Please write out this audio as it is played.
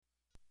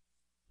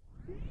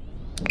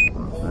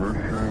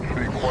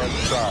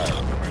start.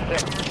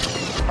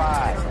 6,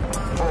 5,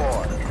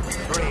 4,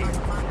 3,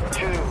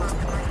 2,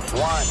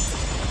 1,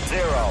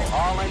 0.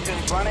 All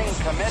engines running.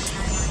 Commit.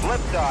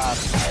 Liftoff.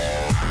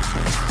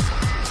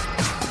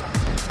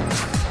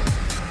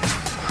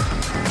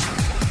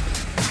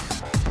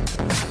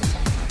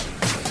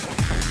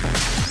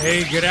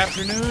 Hey, good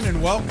afternoon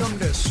and welcome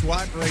to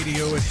SWAT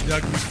Radio. It's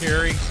Doug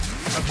McCary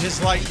of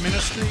His Light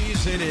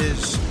Ministries. It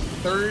is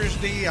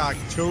Thursday,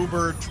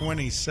 October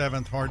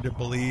 27th. Hard to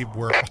believe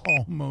we're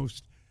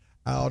almost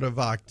out of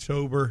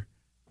October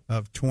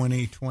of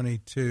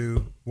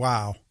 2022.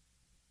 Wow.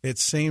 It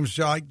seems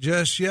like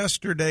just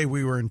yesterday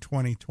we were in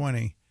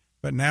 2020,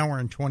 but now we're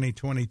in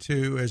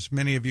 2022. As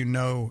many of you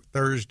know,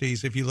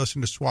 Thursdays, if you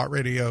listen to SWAT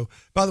Radio,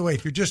 by the way,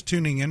 if you're just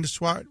tuning into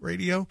SWAT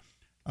Radio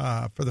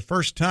for the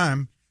first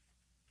time,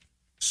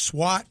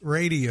 SWAT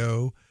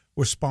Radio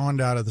was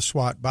spawned out of the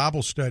SWAT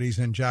Bible Studies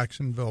in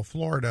Jacksonville,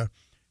 Florida,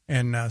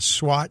 and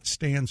SWAT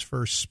stands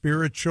for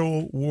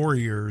Spiritual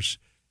Warriors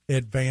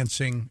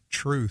Advancing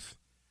Truth.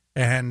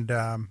 And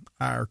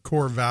our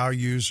core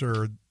values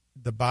are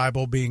the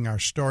Bible being our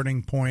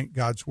starting point,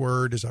 God's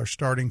Word is our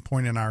starting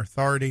point and our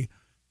authority,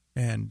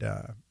 and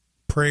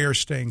prayer,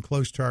 staying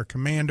close to our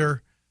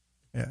commander,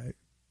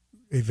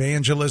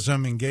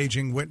 evangelism,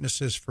 engaging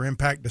witnesses for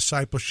impact,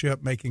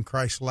 discipleship, making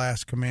Christ's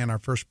last command our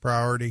first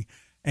priority,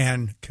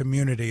 and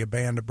community, a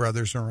band of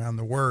brothers around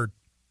the Word.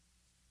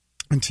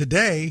 And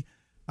today,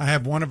 I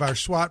have one of our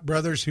SWAT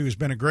brothers who has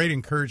been a great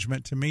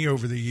encouragement to me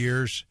over the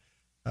years.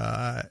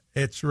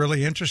 It's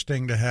really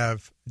interesting to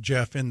have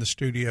Jeff in the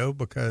studio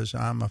because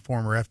I'm a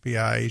former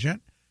FBI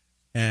agent,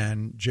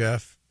 and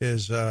Jeff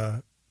is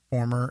a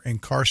former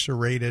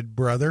incarcerated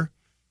brother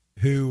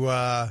who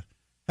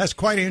has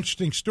quite an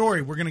interesting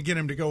story. We're going to get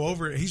him to go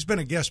over it. He's been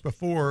a guest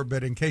before,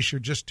 but in case you're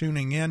just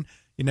tuning in,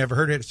 you never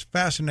heard it. It's a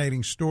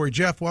fascinating story.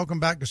 Jeff, welcome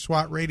back to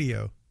SWAT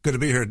Radio. Good to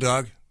be here,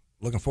 Doug.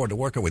 Looking forward to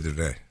working with you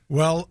today.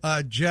 Well,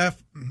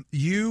 Jeff,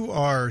 you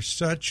are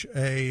such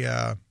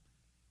a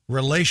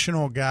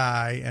relational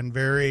guy and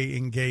very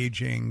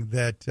engaging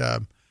that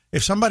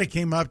if somebody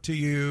came up to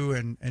you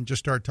and just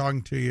started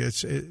talking to you,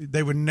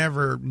 they would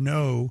never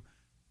know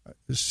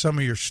some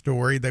of your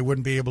story. They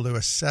wouldn't be able to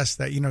assess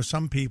that. You know,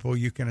 some people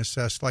you can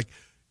assess, like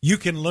you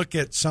can look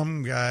at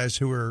some guys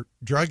who are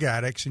drug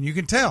addicts and you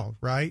can tell,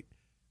 right?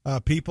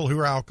 People who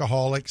are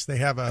alcoholics, they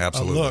have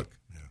a look.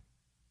 Yeah.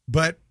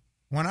 But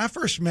when I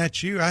first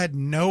met you, I had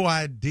no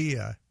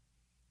idea.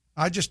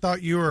 I just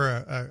thought you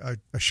were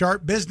a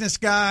sharp business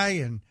guy,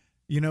 and,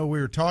 you know, we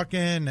were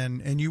talking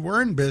and you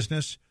were in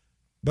business.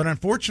 But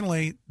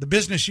unfortunately, the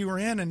business you were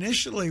in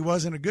initially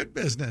wasn't a good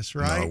business,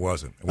 right? No, it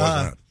wasn't. It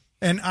wasn't.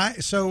 And I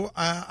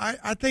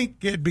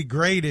think it'd be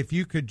great if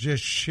you could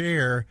just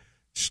share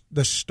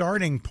the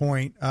starting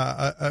point,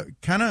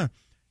 kind of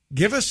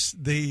give us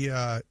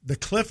the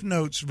Cliff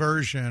Notes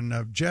version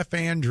of Jeff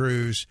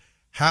Andrews.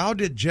 How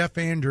did Jeff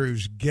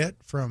Andrews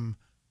get from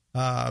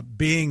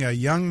being a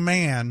young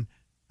man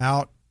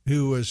out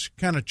who was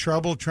kind of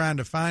troubled trying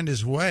to find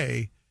his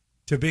way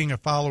to being a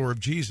follower of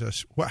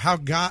Jesus? How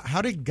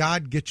did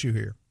God get you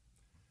here?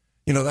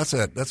 You know, that's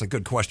a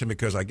good question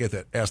because I get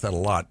asked that a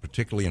lot,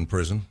 particularly in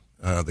prison.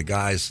 The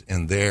guys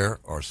in there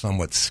are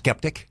somewhat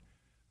skeptic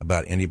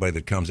about anybody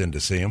that comes in to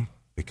see them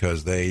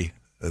because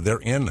they're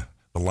in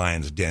the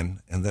lion's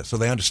den, and so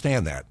they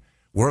understand that.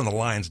 We're in the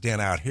lion's den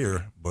out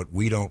here, but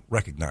we don't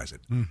recognize it.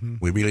 Mm-hmm.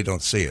 We really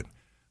don't see it.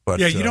 But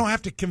yeah, you don't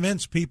have to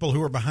convince people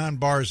who are behind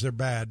bars they're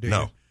bad, do you?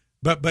 No.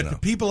 But no. The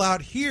people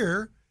out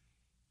here,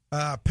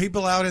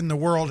 people out in the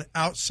world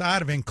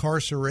outside of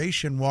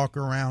incarceration walk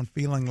around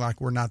feeling like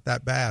we're not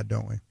that bad,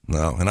 don't we?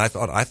 No, and I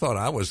thought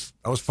I was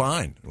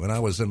fine when I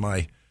was in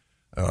my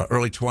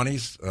early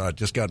 20s.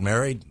 Just got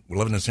married,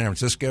 living in San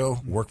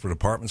Francisco, worked for a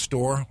department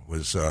store,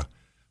 was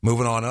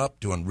moving on up,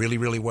 doing really,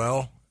 really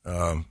well,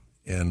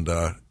 and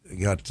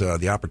got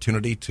the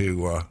opportunity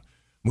to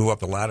move up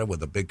the ladder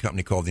with a big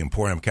company called the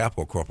Emporium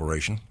Capital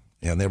Corporation,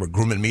 and they were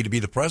grooming me to be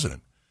the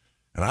president.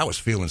 And I was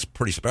feeling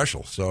pretty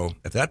special. So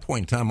at that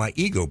point in time, my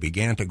ego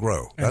began to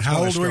grow. And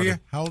how old were you?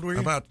 How old were you?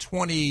 About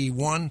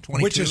 21,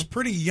 22. Which is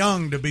pretty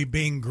young to be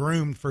being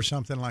groomed for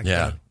something like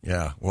that.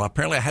 Yeah. Well,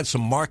 apparently I had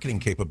some marketing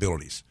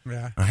capabilities.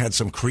 Yeah. I had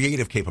some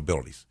creative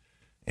capabilities.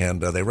 And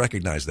they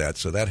recognized that,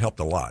 so that helped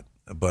a lot.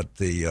 But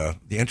the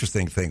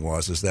interesting thing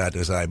is that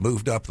as I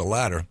moved up the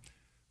ladder,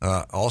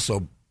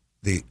 also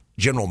the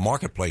general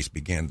marketplace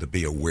began to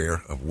be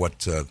aware of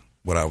what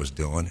I was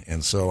doing.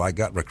 And so I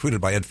got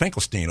recruited by Ed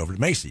Finkelstein over at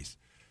Macy's.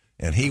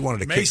 And he wanted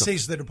to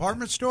Macy's, the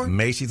department store?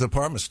 Macy's, the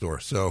department store.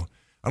 So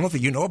I don't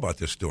think you know about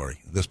this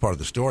part of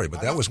the story,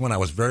 but that was when I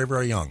was very,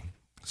 very young.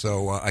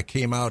 So I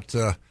came out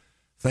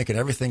thinking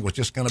everything was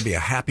just going to be a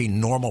happy,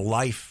 normal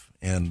life,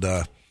 and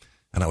I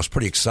was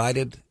pretty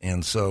excited.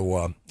 And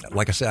so,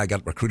 like I said, I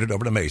got recruited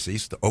over to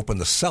Macy's to open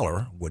the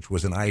cellar, which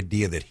was an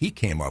idea that he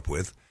came up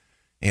with,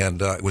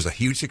 and it was a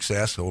huge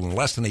success. So in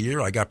less than a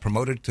year, I got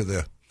promoted to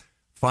the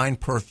fine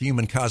perfume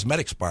and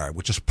cosmetics buyer,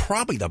 which is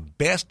probably the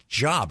best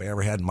job I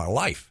ever had in my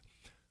life.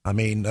 I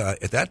mean,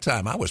 at that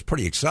time, I was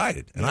pretty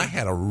excited, and I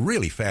had a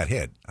really fat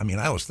head. I mean,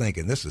 I was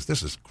thinking, this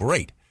is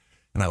great.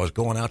 and I was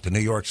going out to New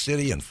York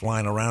City and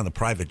flying around the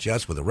private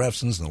jets with the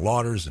Revsons and the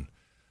Lauders, and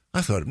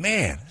I thought,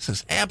 man, this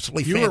is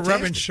absolutely fantastic. You were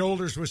rubbing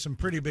shoulders with some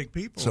pretty big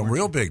people. Some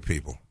real big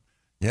people.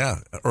 Yeah.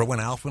 Erwin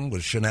Alphen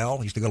with Chanel.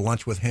 I used to go to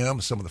lunch with him,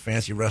 some of the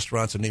fancy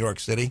restaurants in New York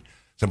City,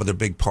 some of their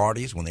big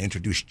parties. When they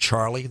introduced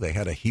Charlie, they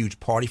had a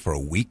huge party for a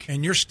week.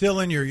 And you're still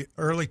in your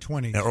early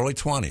 20s. Yeah, early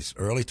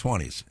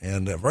 20s.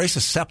 And very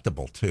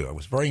susceptible, too. I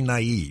was very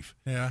naive.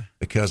 Yeah.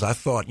 Because I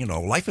thought,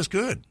 life is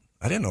good.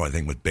 I didn't know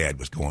anything bad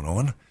was going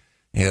on.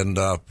 And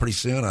pretty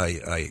soon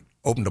I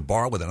opened a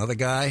bar with another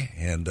guy,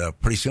 and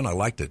pretty soon I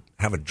liked to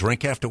have a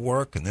drink after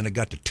work, and then it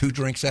got to 2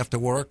 drinks after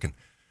work, and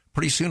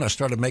pretty soon I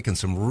started making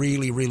some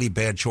really, really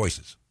bad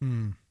choices.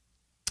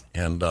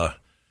 And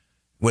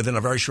within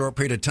a very short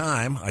period of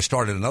time, I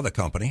started another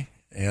company,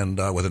 and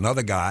with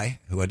another guy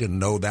who I didn't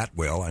know that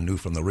well. I knew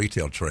from the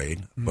retail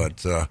trade,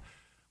 but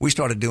we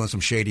started doing some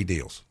shady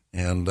deals.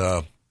 And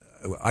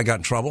I got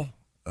in trouble,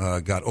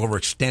 got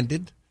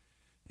overextended,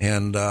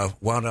 and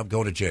wound up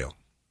going to jail.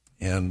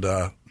 And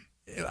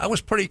I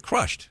was pretty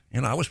crushed.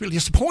 I was really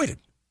disappointed.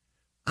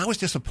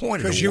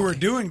 Because you were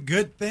doing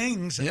good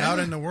things out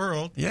in the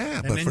world.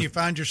 Yeah. And then you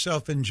find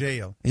yourself in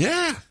jail.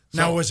 Yeah.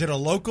 Now, was it a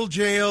local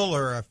jail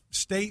or a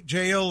state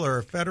jail or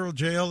a federal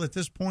jail at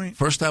this point?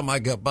 First time I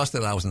got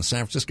busted, I was in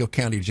San Francisco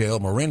County Jail,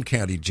 Marin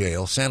County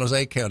Jail, San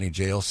Jose County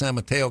Jail, San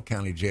Mateo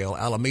County Jail,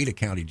 Alameda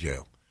County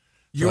Jail.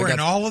 You were in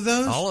all of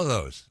those? All of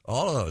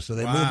those. So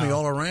they moved me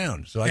all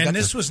around. So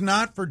this was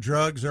not for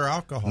drugs or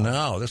alcohol?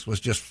 No, this was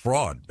just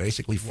fraud,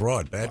 basically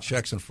fraud, bad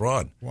checks and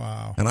fraud.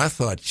 Wow. And I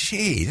thought,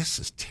 gee, this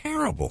is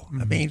terrible.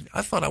 I mean,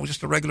 I thought I was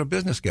just a regular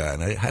business guy,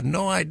 and I had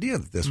no idea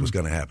that this was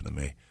going to happen to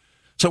me.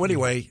 So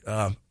anyway,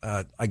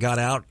 I got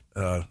out,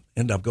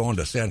 ended up going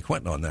to San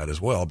Quentin on that as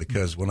well,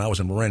 because when I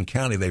was in Marin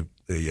County,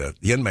 the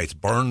inmates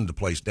burned the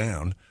place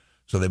down,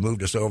 so they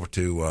moved us over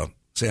to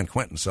San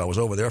Quentin. So I was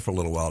over there for a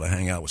little while to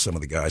hang out with some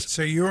of the guys.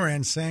 So you were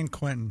in San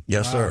Quentin.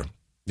 Yes, sir.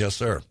 Yes,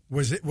 sir.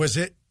 Was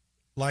it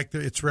like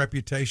its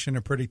reputation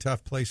a pretty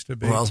tough place to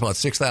be? Well, there's about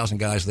 6,000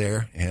 guys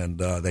there, and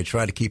they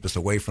try to keep us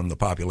away from the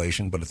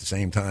population, but at the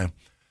same time,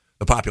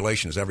 the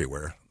population is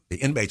everywhere. The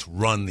inmates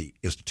run the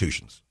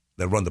institutions.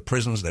 They run the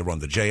prisons. They run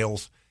the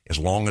jails as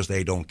long as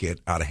they don't get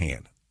out of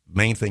hand.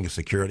 Main thing is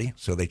security,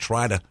 so they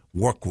try to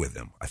work with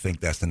them. I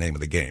think that's the name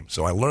of the game.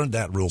 So I learned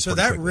that rule pretty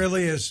quickly.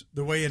 Really is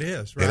the way it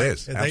is, right? It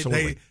is,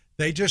 absolutely.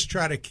 They just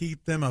try to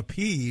keep them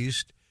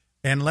appeased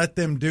and let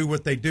them do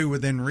what they do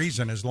within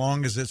reason, as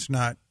long as it's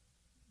not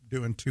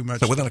doing too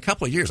much. So within a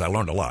couple of years, I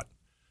learned a lot.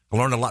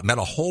 Met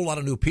a whole lot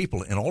of new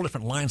people in all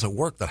different lines of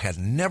work that I had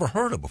never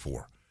heard of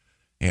before.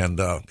 And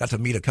got to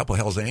meet a couple of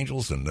Hells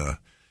Angels, and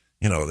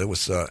there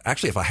was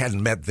actually, if I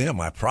hadn't met them,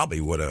 I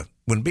probably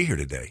wouldn't be here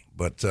today.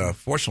 But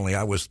fortunately,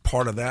 I was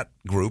part of that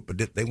group.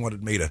 But they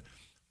wanted me to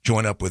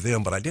join up with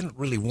them, but I didn't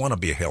really want to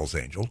be a Hells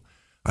Angel.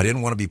 I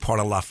didn't want to be part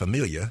of La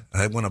Familia.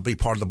 I didn't want to be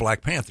part of the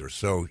Black Panthers.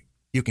 So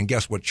you can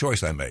guess what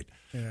choice I made.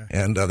 Yeah.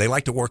 And they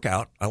like to work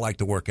out. I like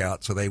to work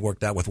out, so they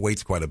worked out with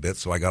weights quite a bit.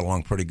 So I got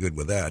along pretty good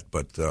with that.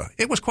 But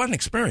it was quite an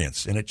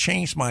experience, and it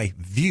changed my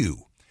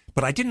view.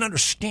 But I didn't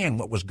understand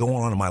what was going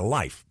on in my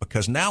life,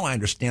 because now I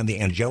understand the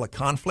angelic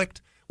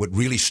conflict. What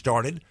really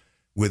started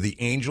with the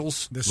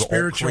angels,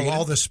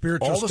 all the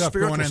spiritual stuff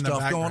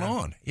going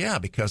on. Yeah,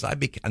 because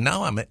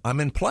now I'm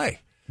in play,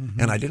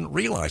 and I didn't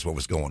realize what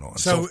was going on.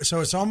 So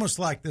it's almost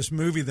like this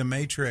movie, The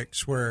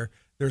Matrix, where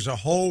there's a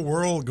whole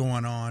world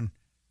going on,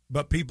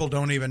 but people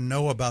don't even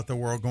know about the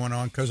world going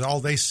on because all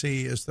they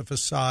see is the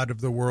facade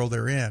of the world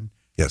they're in.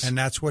 Yes, and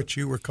that's what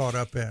you were caught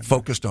up in.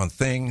 Focused on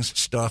things,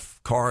 stuff,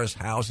 cars,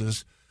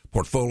 houses,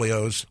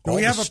 portfolios. Do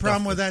we have a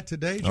problem with that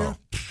today, Joe?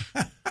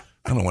 Oh.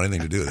 I don't want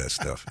anything to do with that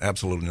stuff.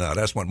 Absolutely not.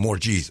 I just want more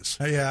Jesus.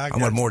 Yeah, I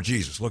want more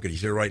Jesus. Look at he's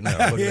here right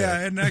now.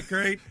 Yeah, isn't that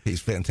great? He's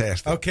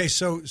fantastic. Okay,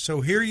 so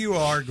here you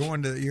are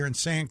you're in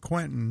San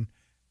Quentin,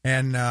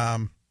 and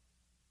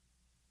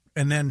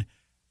then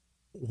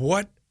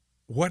what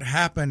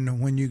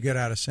happened when you get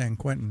out of San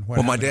Quentin?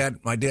 My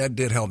dad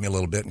did help me a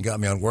little bit and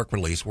got me on work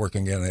release,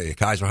 working in a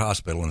Kaiser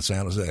Hospital in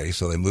San Jose.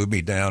 So they moved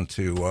me down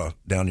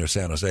near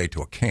San Jose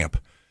to a camp.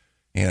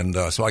 And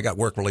so I got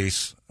work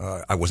release.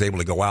 I was able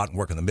to go out and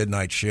work in the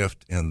midnight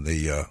shift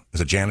as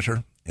a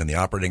janitor in the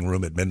operating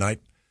room at midnight,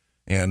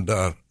 and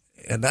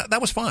that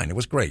was fine. It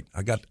was great.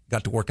 I got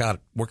to work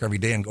every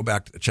day and go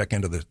back to check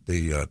into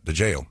the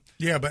jail.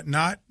 Yeah, but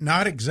not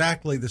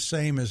exactly the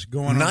same as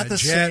going not on a the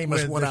jet same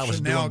as what I was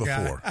Chanel doing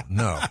guy. before.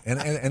 No,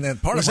 and then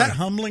was that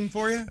humbling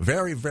for you?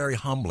 Very, very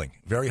humbling.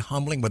 Very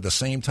humbling, but at the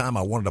same time,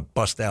 I wanted to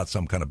bust out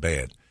some kind of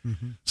bad.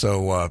 Mm-hmm.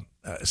 So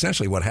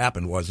essentially, what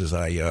happened was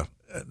I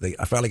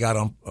finally got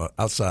on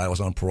outside. I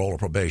was on parole or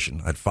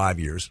probation. I had 5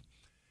 years,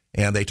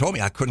 and they told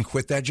me I couldn't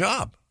quit that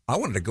job. I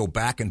wanted to go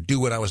back and do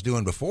what I was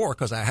doing before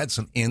because I had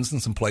some ins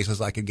and some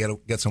places I could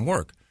get some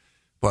work.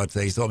 But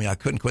they told me I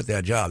couldn't quit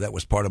that job. That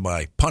was part of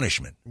my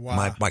punishment,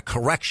 my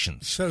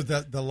corrections. So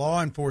the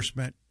law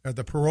enforcement,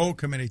 the parole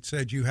committee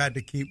said you had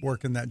to keep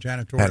working that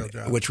janitorial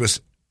job. Which was,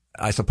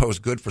 I suppose,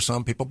 good for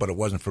some people, but it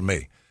wasn't for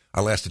me.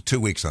 I lasted 2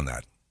 weeks on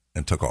that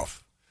and took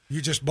off.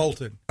 You just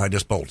bolted. I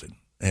just bolted.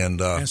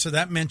 And so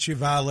that meant you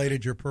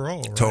violated your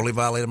parole, right? Totally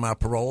violated my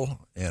parole,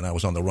 and I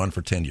was on the run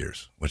for 10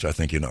 years, which I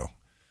think you know.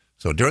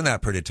 So during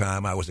that period of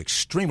time, I was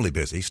extremely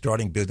busy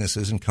starting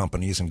businesses and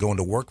companies and going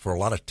to work for a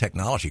lot of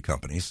technology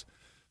companies.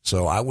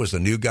 So I was a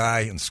new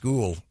guy in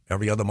school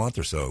every other month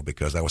or so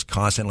because I was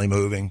constantly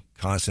moving,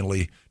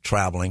 constantly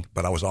traveling,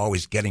 but I was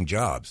always getting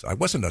jobs. I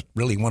wasn't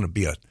really want to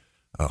be a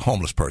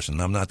homeless person.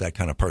 I'm not that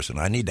kind of person.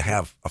 I need to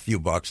have a few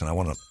bucks, and I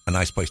want a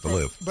nice place to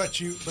live. But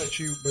you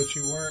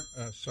weren't.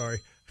 Sorry,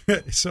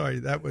 sorry.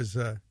 That was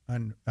no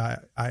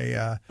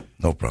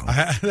problem.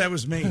 That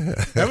was me.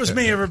 That was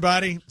me,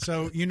 everybody.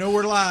 So you know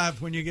we're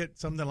live when you get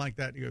something like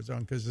that goes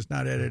on because it's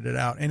not edited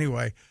out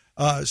anyway.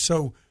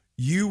 So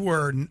you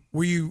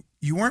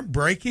you weren't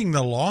breaking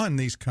the law in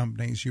these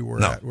companies you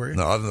were at, were you?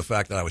 No, other than the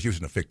fact that I was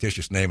using a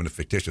fictitious name and a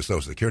fictitious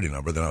Social Security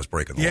number, then I was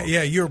breaking the law.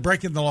 Yeah, you were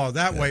breaking the law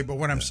that way, but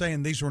what I'm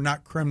saying, these were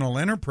not criminal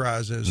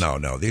enterprises. No,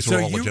 these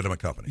were all legitimate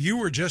companies. You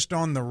were just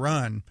on the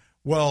run.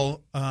 Well,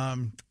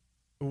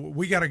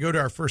 we got to go to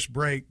our first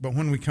break, but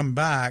when we come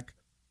back,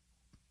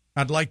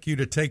 I'd like you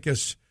to take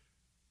us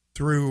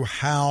through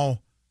how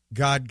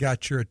God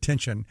got your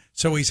attention.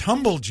 So he's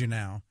humbled you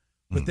now,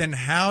 but then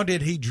how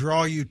did he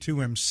draw you to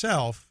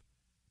himself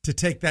to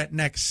take that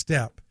next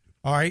step?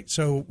 All right,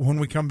 so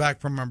when we come back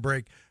from our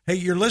break, hey,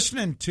 you're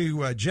listening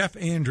to Jeff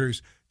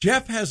Andrews.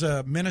 Jeff has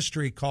a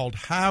ministry called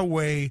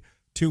Highway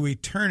to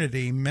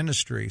Eternity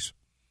Ministries.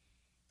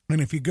 And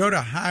if you go to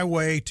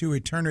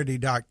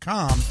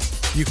highwaytoeternity.com,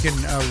 you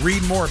can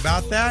read more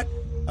about that.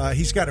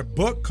 He's got a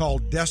book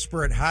called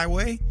Desperate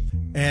Highway,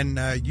 and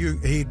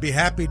he'd be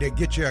happy to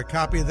get you a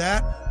copy of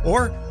that.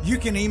 Or you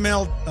can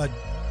email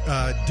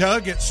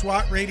Doug at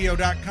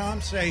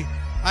swatradio.com, say,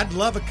 I'd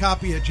love a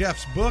copy of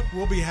Jeff's book.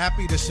 We'll be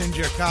happy to send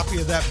you a copy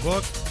of that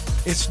book.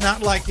 It's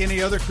not like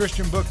any other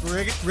Christian book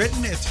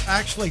written. It's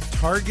actually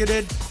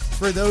targeted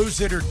for those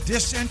that are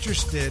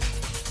disinterested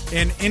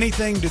in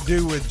anything to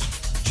do with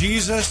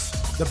Jesus,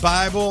 the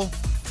Bible,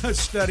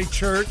 study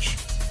church,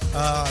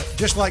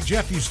 just like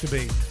Jeff used to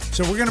be.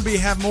 So we're going to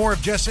have more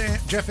of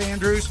Jeff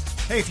Andrews.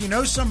 Hey, if you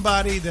know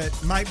somebody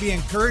that might be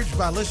encouraged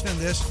by listening to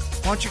this,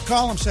 why don't you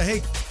call them, say,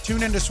 hey,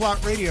 tune into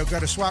SWAT Radio. Go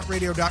to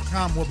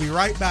swatradio.com. We'll be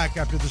right back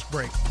after this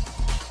break.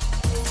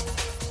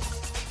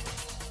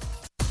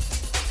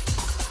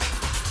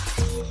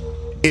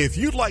 If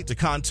you'd like to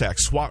contact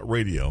SWAT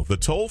Radio, the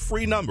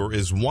toll-free number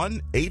is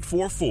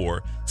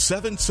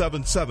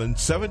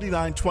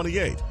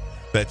 1-844-777-7928.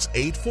 That's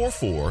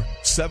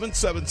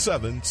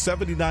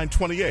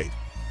 844-777-7928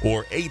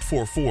 or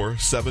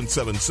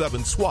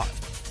 844-777-SWAT.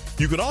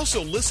 You can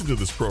also listen to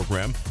this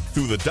program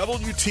through the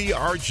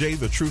WTRJ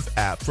The Truth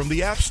app from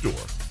the App Store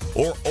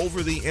or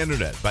over the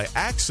internet by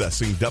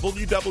accessing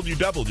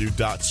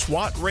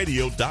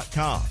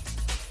www.swatradio.com.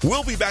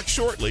 We'll be back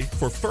shortly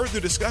for further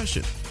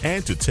discussion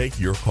and to take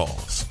your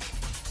calls.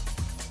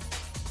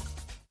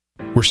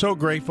 We're so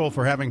grateful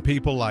for having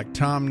people like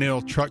Tom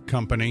Neal Truck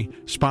Company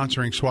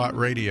sponsoring SWAT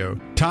Radio.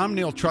 Tom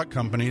Neal Truck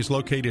Company is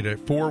located at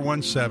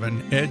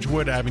 417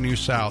 Edgewood Avenue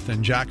South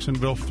in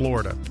Jacksonville,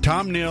 Florida.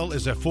 Tom Neal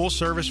is a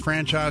full-service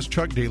franchise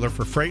truck dealer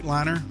for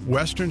Freightliner,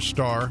 Western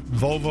Star,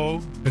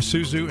 Volvo,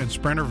 Isuzu, and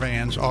Sprinter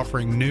vans,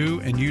 offering new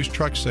and used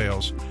truck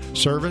sales,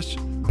 service,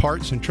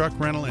 parts and truck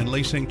rental and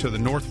leasing to the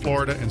North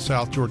Florida and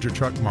South Georgia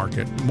truck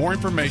market. More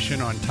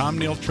information on Tom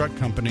Neal Truck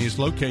Company is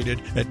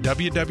located at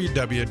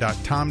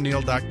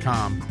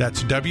www.tomneal.com.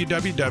 That's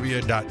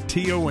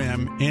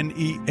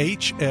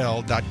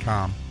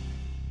www.tomnehl.com.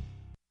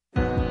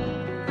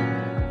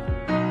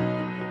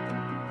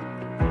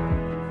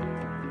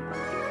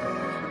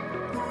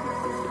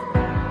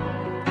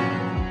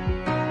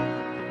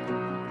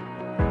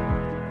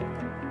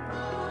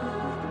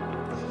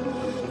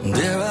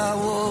 There I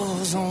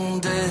was on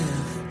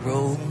death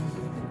row,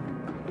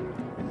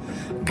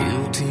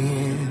 guilty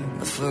in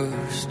the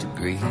first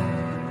degree,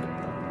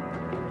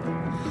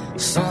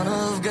 Son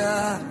of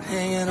God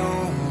hanging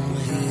on a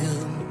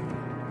hill,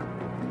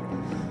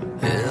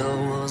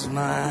 hell was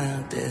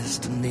my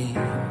destiny.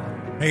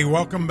 Hey,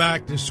 welcome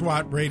back to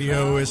SWAT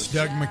Radio. It's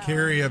Doug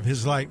McCary of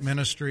His Light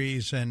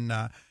Ministries, and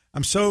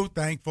I'm so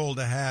thankful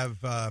to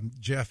have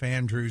Jeff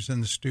Andrews in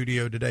the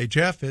studio today.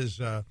 Jeff is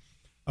a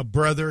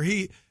brother.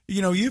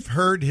 You've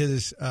heard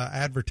his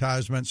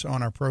advertisements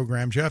on our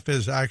program. Jeff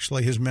is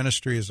actually, his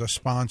ministry is a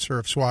sponsor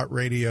of SWAT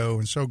Radio,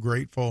 and so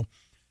grateful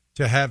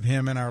to have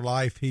him in our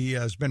life. He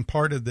has been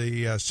part of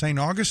the St.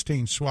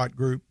 Augustine SWAT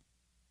group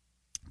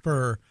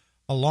for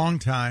a long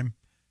time,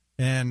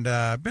 and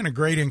been a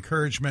great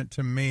encouragement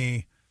to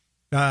me.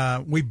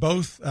 We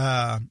both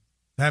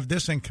have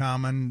this in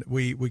common.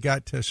 We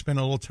got to spend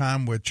a little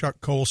time with Chuck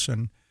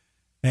Colson,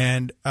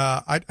 and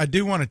I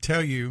do want to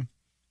tell you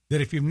that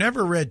if you've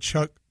never read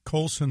Chuck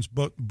Colson's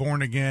book,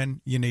 Born Again,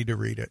 you need to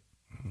read it.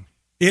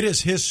 It is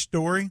his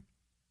story.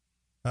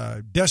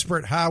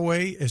 Desperate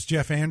Highway is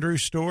Jeff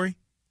Andrews' story.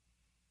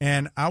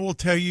 And I will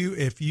tell you,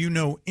 if you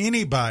know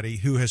anybody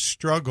who has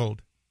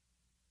struggled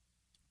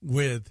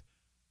with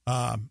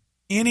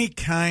any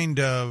kind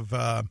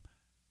of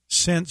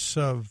sense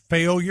of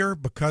failure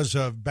because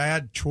of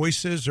bad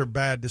choices or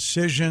bad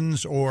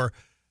decisions, or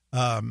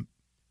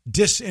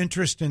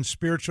disinterest in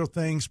spiritual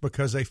things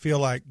because they feel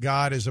like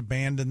God has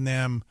abandoned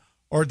them,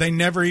 or they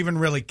never even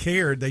really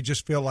cared. They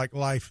just feel like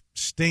life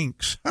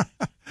stinks.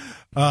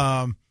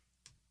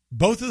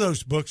 Both of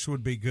those books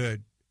would be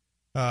good.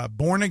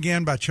 Born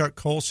Again by Chuck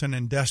Colson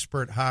and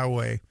Desperate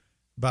Highway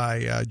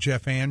by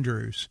Jeff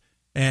Andrews.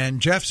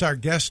 And Jeff's our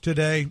guest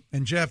today.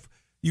 And Jeff,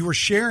 you were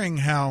sharing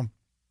how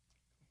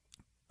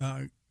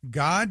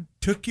God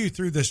took you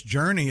through this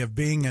journey of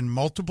being in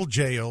multiple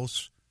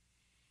jails,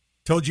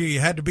 told you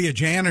had to be a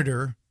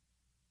janitor.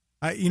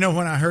 When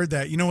I heard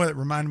that, you know what it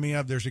reminded me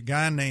of? There's a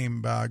guy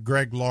named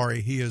Greg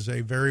Laurie. He is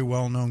a very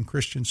well-known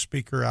Christian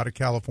speaker out of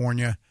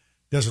California,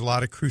 does a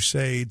lot of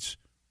crusades.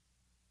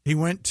 He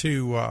went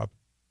to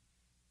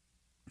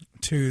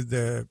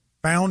the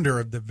founder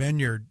of the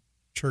Vineyard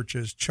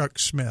Churches, Chuck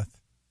Smith,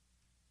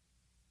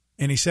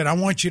 and he said, I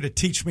want you to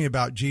teach me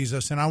about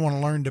Jesus, and I want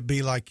to learn to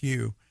be like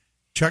you.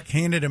 Chuck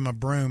handed him a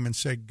broom and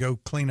said, go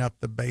clean up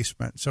the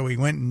basement. So he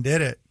went and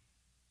did it.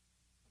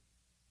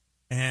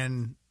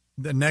 And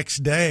the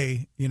next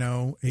day,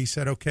 he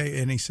said, okay.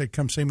 And he said,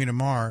 come see me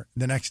tomorrow.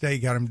 The next day, he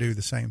got him to do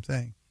the same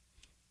thing.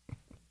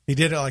 He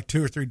did it like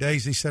 2 or 3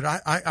 days. He said,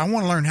 I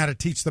want to learn how to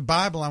teach the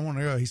Bible. I want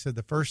to go. He said,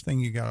 the first thing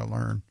you got to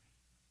learn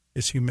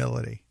is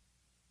humility.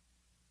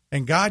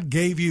 And God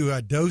gave you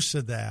a dose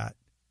of that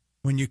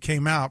when you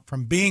came out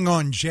from being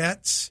on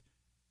jets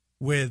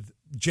with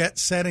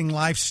jet-setting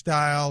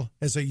lifestyle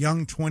as a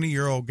young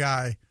 20-year-old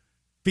guy,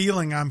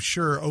 feeling, I'm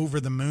sure, over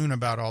the moon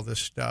about all this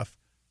stuff,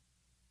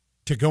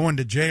 to go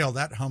into jail.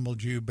 That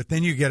humbled you. But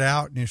then you get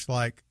out and it's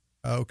like,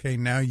 okay,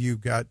 now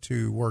you've got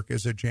to work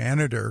as a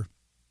janitor,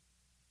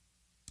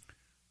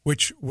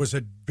 which was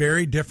a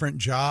very different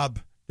job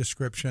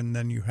description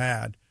than you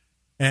had.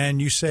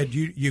 And you said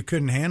you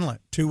couldn't handle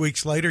it. 2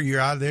 weeks later, you're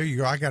out of there. You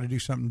go, I got to do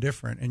something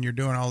different. And you're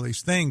doing all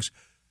these things.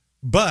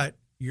 But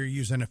you're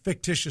using a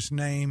fictitious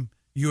name.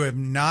 You have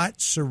not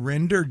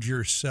surrendered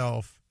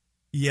yourself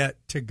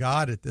yet to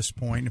God at this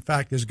point. In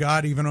fact, is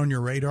God even on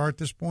your radar at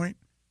this point?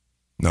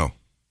 No.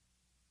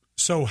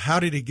 So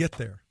how did he get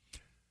there?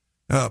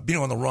 Being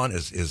on the run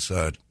is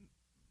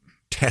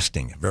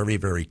testing, very,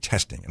 very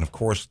testing. And, of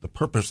course, the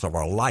purpose of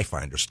our life,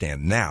 I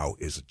understand now,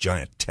 is a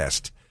giant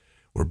test.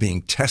 We're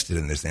being tested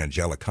in this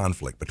angelic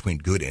conflict between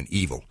good and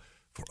evil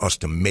for us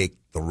to make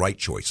the right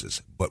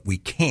choices. But we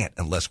can't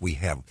unless we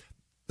have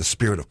the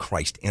Spirit of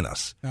Christ in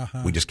us.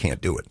 Uh-huh. We just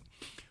can't do it.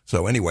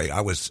 So anyway,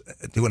 I was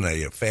doing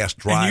a fast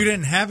drive. And you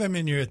didn't have him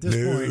in you at this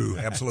point.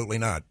 No, absolutely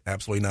not.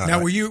 Absolutely not.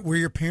 Now, were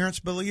your parents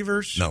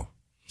believers? No.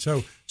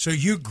 So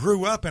you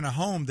grew up in a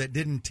home that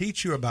didn't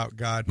teach you about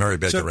God. Mary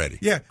Baker Eddy.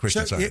 Yeah.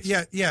 Christian Science.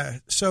 Yeah.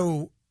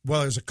 So,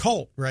 well, it was a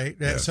cult, right?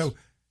 Yes.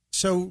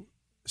 So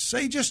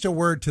say just a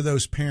word to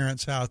those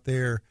parents out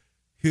there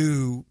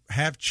who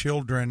have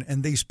children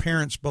and these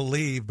parents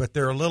believe, but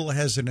they're a little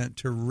hesitant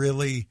to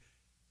really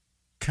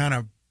kind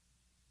of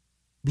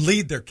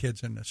lead their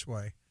kids in this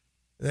way.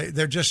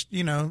 They're just,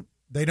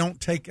 they don't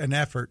take an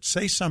effort.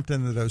 Say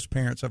something to those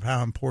parents of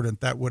how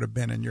important that would have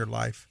been in your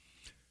life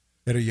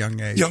at a young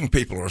age. Young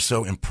people are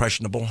so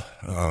impressionable.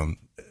 I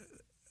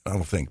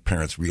don't think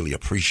parents really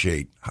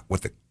appreciate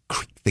what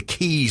the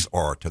keys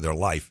are to their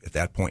life at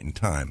that point in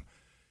time.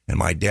 And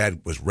my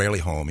dad was rarely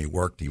home. He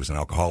worked. He was an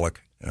alcoholic.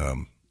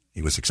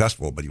 He was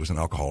successful, but he was an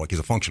alcoholic. He's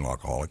a functional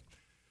alcoholic.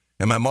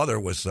 And my mother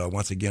was,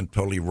 once again,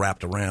 totally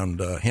wrapped around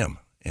him.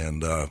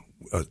 And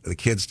the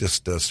kids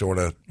just sort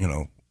of,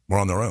 were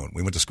on their own.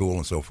 We went to school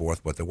and so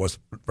forth, but there was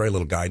very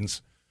little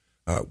guidance.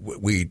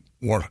 We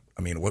weren't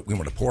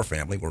a poor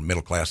family. We were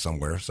middle class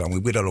somewhere. So, we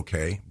did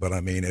okay. But,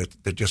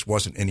 there just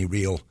wasn't any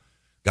real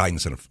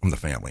guidance from the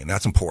family, and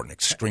that's important,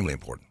 extremely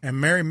important.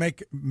 And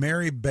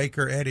Mary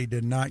Baker Eddy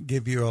did not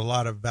give you a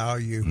lot of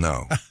value.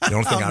 No. The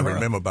only thing I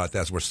remember about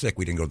that is we're sick.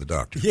 We didn't go to the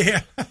doctor.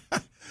 Yeah.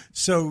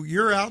 So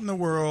you're out in the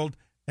world,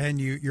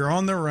 and you're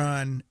on the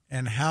run,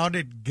 and how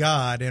did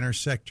God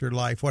intersect your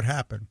life? What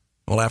happened?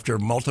 Well, after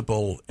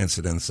multiple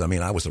incidents,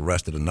 I was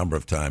arrested a number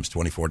of times,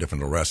 24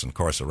 different arrests and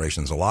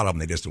incarcerations. A lot of them,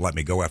 they just let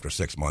me go after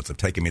 6 months of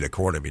taking me to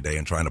court every day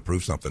and trying to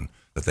prove something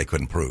that they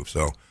couldn't prove.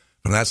 So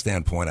from that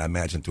standpoint, I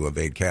imagine to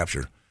evade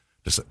capture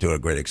to a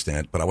great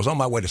extent. But I was on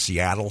my way to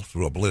Seattle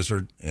through a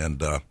blizzard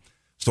and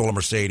stole a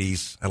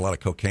Mercedes, had a lot of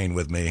cocaine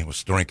with me,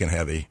 was drinking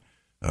heavy.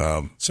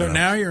 So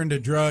now you're into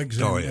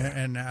drugs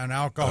and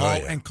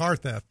alcohol and car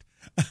theft.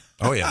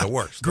 Oh, yeah, the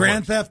works.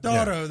 Grand Theft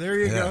Auto, there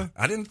you go.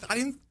 I didn't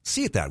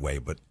see it that way,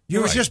 but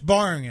you was just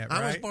borrowing it,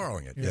 right? I was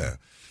borrowing it, yeah.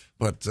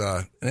 But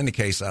in any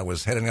case, I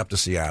was heading up to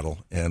Seattle,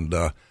 and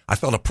I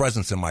felt a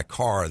presence in my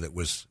car that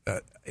was,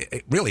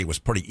 it really was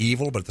pretty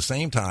evil, but at the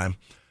same time,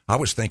 I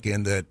was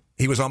thinking that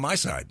he was on my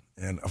side.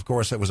 And, of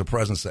course, it was a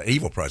presence, an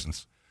evil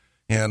presence.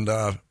 And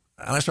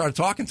I started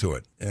talking to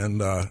it.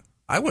 And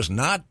I was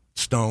not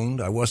stoned.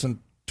 I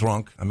wasn't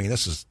drunk.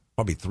 This is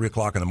probably 3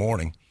 o'clock in the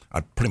morning.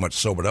 I pretty much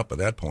sobered up at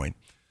that point.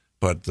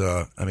 But,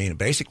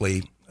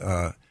 basically,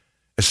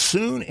 as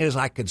soon as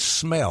I could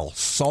smell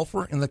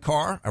sulfur in the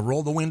car, I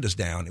rolled the windows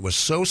down. It was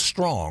so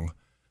strong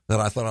that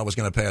I thought I was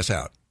going to pass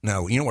out.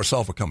 Now, you know where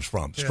sulfur comes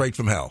from, straight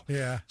from hell.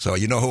 Yeah. So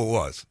you know who it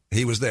was.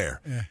 He was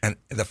there. Yeah. And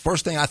the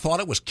first thing I thought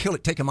it was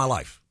taking my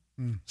life.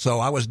 So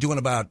I was doing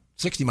about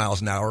 60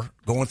 miles an hour,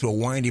 going through a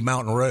windy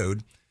mountain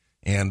road,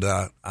 and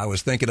I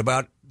was thinking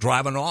about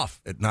driving off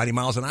at 90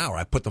 miles an hour.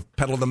 I put the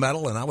pedal to the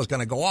metal, and I was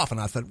going to go off, and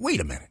I thought, wait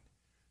a minute.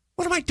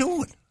 What am I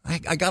doing?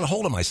 I got a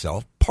hold of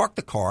myself, parked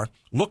the car,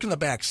 looked in the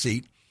back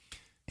seat,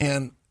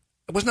 and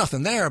there was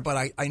nothing there,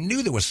 but I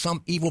knew there was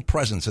some evil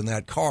presence in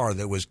that car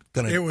that was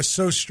going to... It was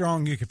so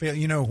strong you could feel it.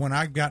 You know, when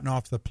I've gotten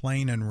off the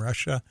plane in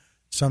Russia,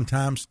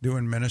 sometimes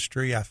doing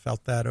ministry, I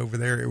felt that over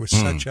there. It was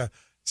such a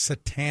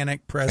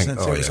satanic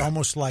presence. It was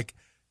almost like...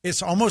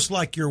 It's almost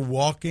like you're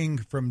walking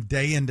from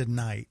day into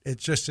night. It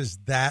just is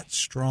that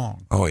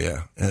strong. Oh,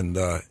 yeah. And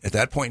at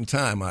that point in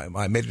time,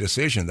 I made a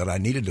decision that I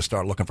needed to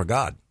start looking for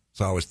God.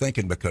 So I was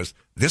thinking, because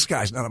this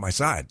guy's not on my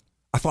side.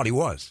 I thought he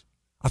was.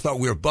 I thought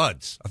we were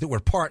buds. I think we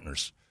were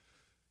partners.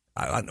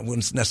 I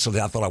wouldn't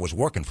necessarily, I thought I was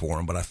working for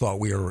him, but I thought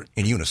we were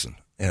in unison.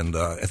 And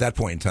at that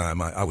point in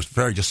time, I was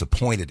very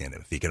disappointed in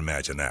him, if you can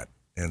imagine that.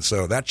 And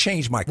so that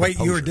changed my composure.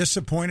 Wait, you were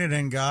disappointed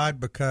in God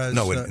because...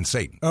 No, in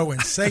Satan. Oh, in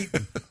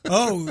Satan.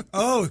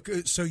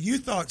 So you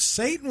thought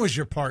Satan was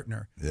your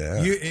partner.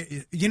 Yeah.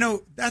 You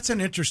know, that's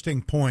an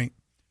interesting point,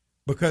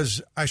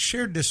 because I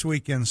shared this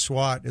week in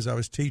SWAT as I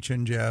was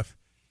teaching, Jeff,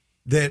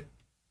 that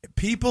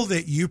people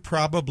that you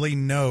probably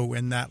know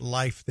in that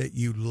life that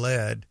you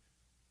led,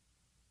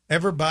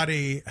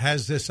 everybody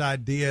has this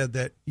idea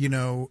that, you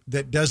know,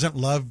 that doesn't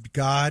love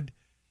God,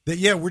 that,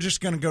 yeah, we're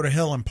just going to go to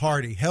hell and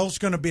party. Hell's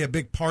going to be a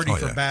big party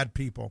for bad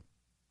people.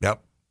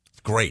 Yep. It's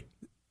great.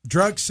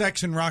 Drugs,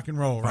 sex, and rock and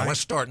roll, right? Well, let's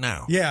start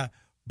now. Yeah.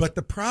 But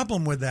the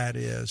problem with that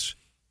is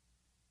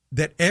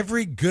that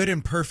every good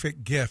and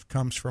perfect gift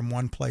comes from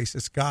one place.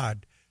 It's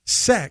God.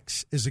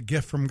 Sex is a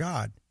gift from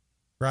God,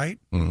 right?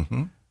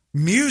 Mm-hmm.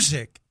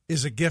 Music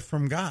is a gift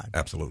from God.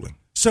 Absolutely.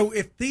 So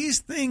if these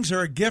things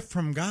are a gift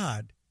from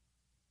God,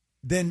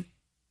 then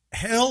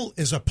hell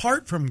is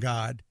apart from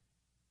God.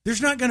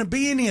 There's not going to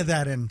be any of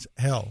that in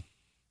hell.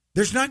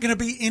 There's not going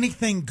to be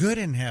anything good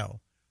in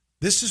hell.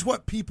 This is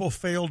what people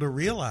fail to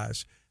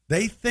realize.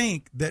 They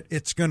think that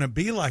it's going to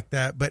be like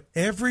that, but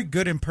every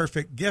good and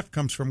perfect gift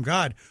comes from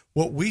God.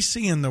 What we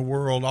see in the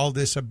world, all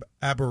this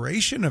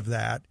aberration of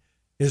that,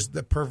 is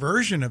the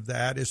perversion of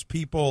that, is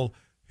people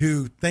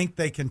who think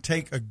they can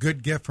take a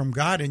good gift from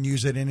God and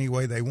use it any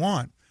way they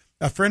want.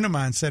 A friend of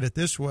mine said it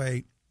this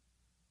way.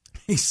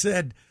 He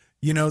said,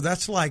 you know,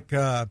 that's like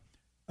a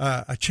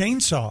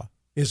chainsaw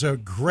is a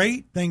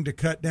great thing to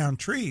cut down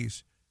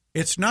trees.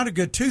 It's not a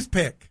good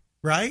toothpick,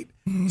 right?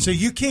 So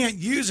you can't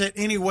use it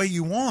any way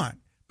you want,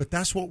 but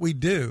that's what we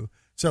do.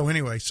 So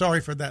anyway,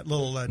 sorry for that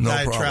little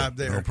diatribe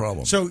there. No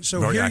problem. So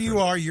Very here accurate.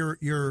 you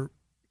are,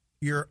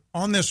 you're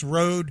on this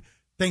road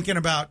thinking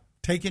about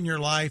taking your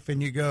life,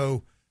 and you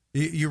go,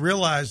 you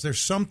realize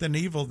there's something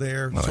evil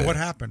there. What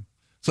happened?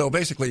 So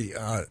basically,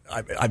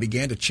 I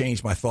began to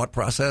change my thought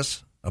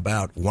process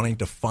about wanting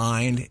to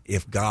find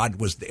if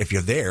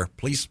you're there,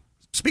 please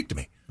speak to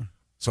me.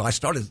 So I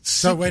started seeking.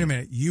 So wait a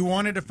minute. You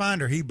wanted to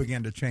find, or he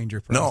began to change your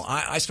process? No,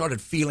 I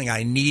started feeling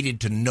I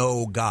needed to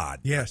know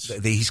God. Yes.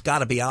 He's got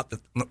to be out.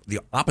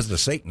 The opposite of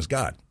Satan is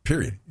God,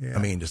 period. Yeah.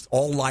 I mean, just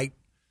all light.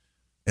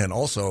 And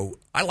also,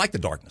 I liked the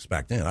darkness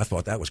back then. I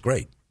thought that was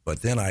great.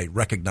 But then I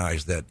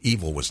recognized that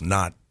evil was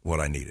not what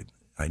I needed.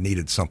 I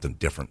needed something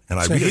different. And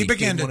so I really he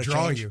began to didn't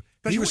draw change. you.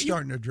 He was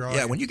starting to draw you.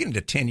 Yeah, when you get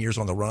into 10 years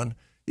on the run,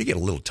 you get a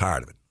little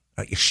tired of it.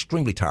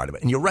 Extremely tired of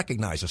it. And you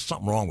recognize there's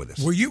something wrong with this.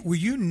 Were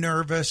you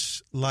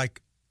nervous,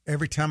 like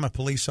every time a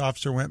police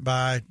officer went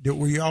by?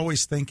 Were you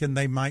always thinking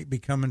they might be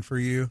coming for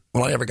you?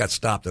 Well, I never got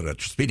stopped at a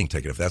speeding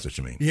ticket, if that's what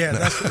you mean.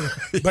 Yeah,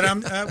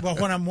 but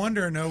what I'm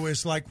wondering, though,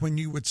 is like when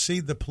you would see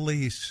the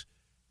police,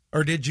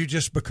 or did you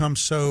just become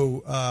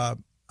so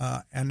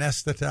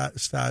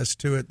anesthetized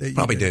to it that you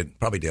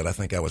Probably did. I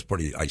think I was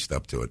pretty iced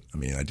up to it. I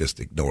mean, I just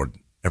ignored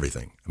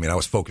everything. I mean, I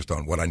was focused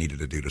on what I needed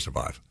to do to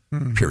survive,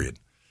 period.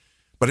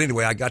 But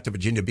anyway, I got to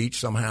Virginia Beach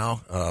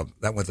somehow.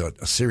 That went through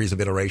a series of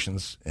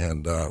iterations,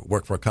 and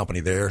worked for a company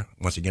there.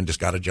 Once again, just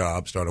got a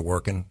job, started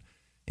working.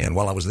 And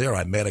while I was there,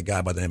 I met a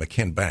guy by the name of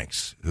Ken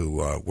Banks,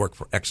 who worked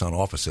for Exxon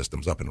Office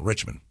Systems up in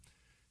Richmond.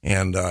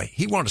 And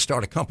he wanted to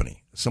start a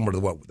company similar to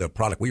what the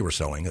product we were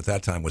selling at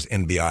that time was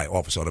NBI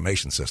Office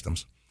Automation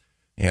Systems.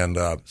 And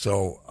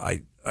so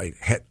I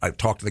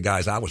talked to the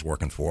guys I was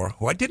working for,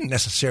 who I didn't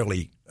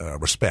necessarily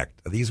respect.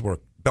 These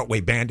were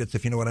Beltway bandits,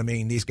 if you know what I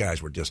mean. These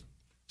guys were just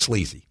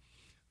sleazy.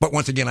 But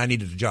once again, I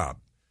needed a job.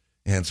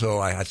 And so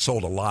I had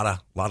sold a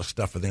lot of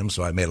stuff for them,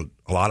 so I made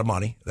a lot of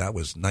money. That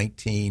was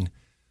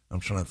I'm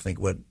trying to think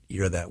what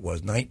year that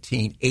was,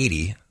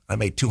 1980. I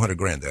made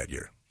 $200,000 that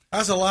year.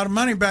 That's a lot of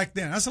money back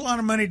then. That's a lot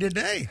of money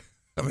today.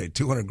 I made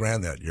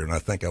 $200,000 that year, and I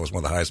think I was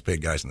one of the highest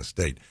paid guys in the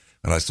state.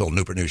 And I sold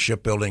Newport News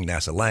Shipbuilding,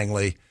 NASA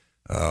Langley,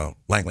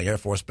 Langley Air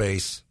Force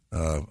Base,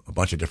 a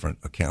bunch of different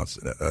accounts.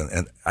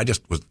 And I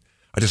just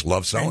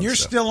love selling. And you're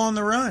stuff. Still on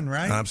the run,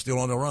 right? I'm still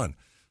on the run.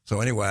 So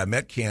anyway, I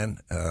met Ken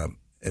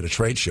at a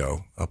trade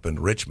show up in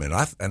Richmond,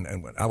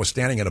 and I was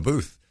standing at a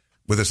booth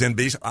with this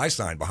NBI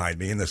sign behind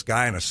me, and this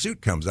guy in a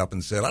suit comes up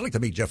and said, "I'd like to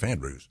meet Jeff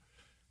Andrews."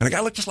 And the guy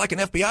looked just like an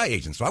FBI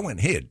agent, so I went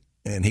and hid,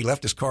 and he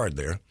left his card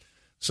there.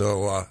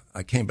 So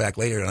I came back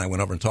later, and I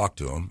went over and talked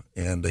to him,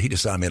 and he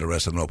decided I'm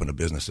interested in opening a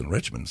business in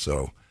Richmond.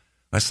 So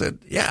I said,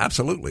 "Yeah,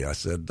 absolutely." I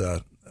said,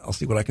 "I'll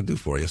see what I can do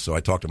for you." So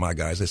I talked to my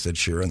guys. They said,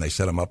 "Sure," and they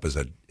set him up as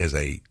a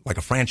like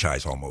a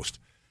franchise almost,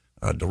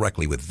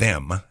 directly with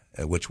them,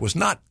 which was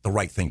not the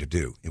right thing to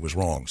do. It was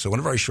wrong. So in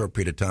a very short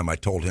period of time, I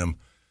told him,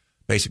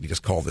 basically,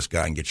 just call this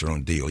guy and get your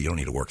own deal. You don't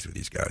need to work through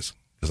these guys,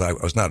 because I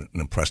was not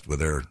impressed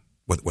with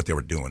what they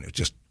were doing. It was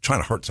just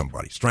trying to hurt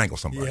somebody, strangle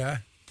somebody. Yeah.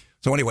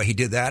 So anyway, he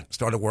did that,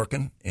 started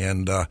working,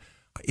 and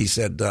he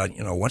said, "Why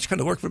don't you come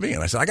to work for me?"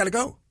 And I said, "I got to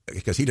go,"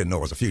 because he didn't know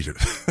I was a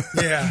fugitive.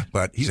 Yeah.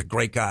 But he's a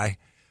great guy.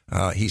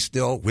 He's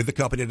still with the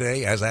company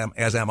today, as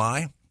am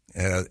I.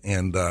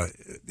 And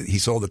he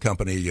sold the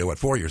company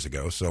 4 years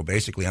ago. So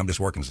basically, I'm just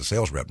working as a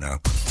sales rep now.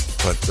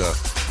 But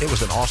it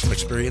was an awesome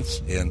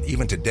experience. And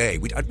even today,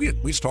 we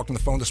just talked on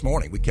the phone this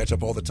morning. We catch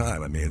up all the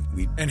time. I mean,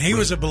 he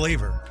was a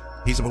believer.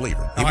 He's a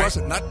believer. He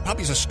wasn't not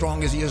probably as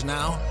strong as he is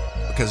now,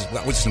 because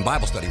I was just in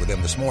Bible study with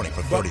him this morning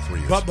for 33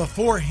 years. But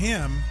before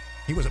him,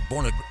 he was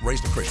born and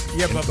raised a Christian.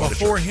 Yeah, but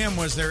before him,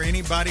 was there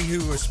anybody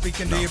who was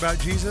speaking to you about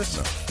Jesus?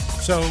 No.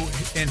 So,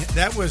 and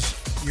that was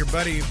your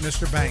buddy,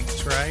 Mr.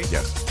 Banks, right?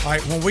 Yes. All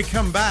right, when we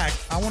come back,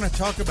 I want to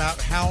talk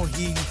about how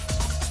he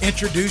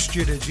introduced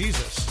you to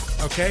Jesus,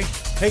 okay?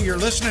 Hey, you're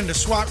listening to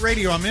SWAT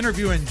Radio. I'm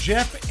interviewing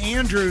Jeff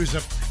Andrews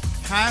of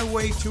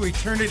Highway to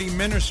Eternity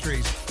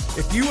Ministries.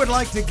 If you would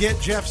like to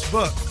get Jeff's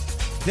book,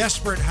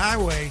 Desperate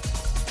Highway,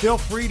 feel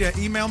free to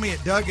email me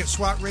at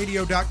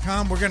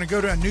doug@swatradio.com. We're going to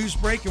go to a news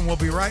break, and we'll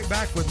be right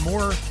back with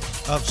more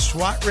of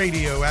SWAT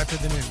Radio after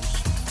the news.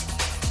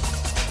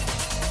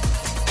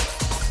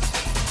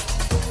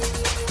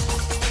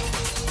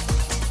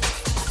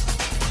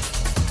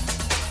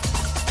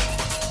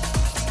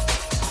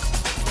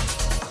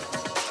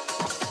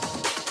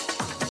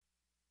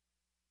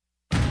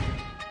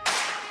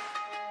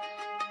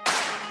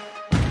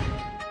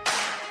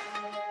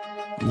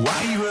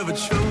 Why you ever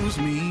chose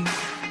me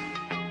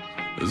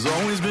has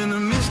always been a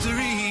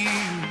mystery.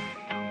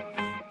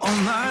 All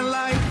my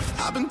life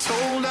I've been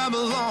told I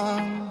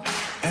belong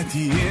at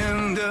the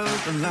end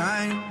of the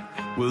line,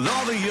 with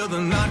all the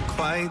other not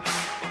quite,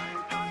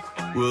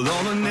 with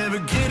all the never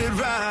get it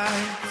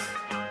right.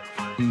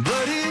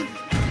 But it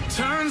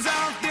turns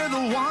out they're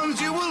the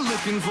ones you were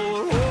looking for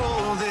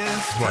all this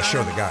That's why I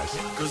show the guys.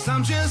 'Cause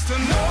I'm just a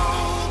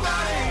nobody.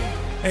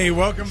 Hey,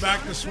 welcome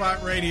back to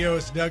SWAT Radio.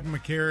 It's Doug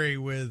McCary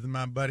with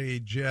my buddy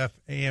Jeff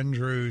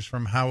Andrews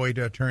from Highway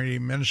to Eternity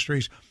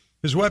Ministries.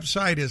 His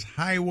website is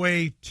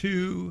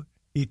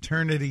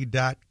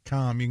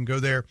highwaytoeternity.com. You can go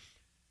there,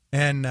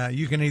 and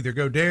you can either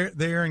go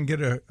there and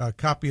get a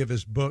copy of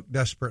his book,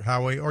 Desperate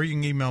Highway, or you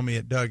can email me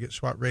at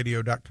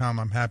doug@swatradio.com.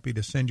 I'm happy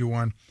to send you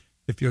one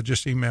if you'll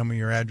just email me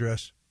your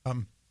address.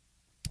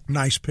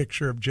 Nice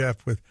picture of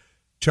Jeff with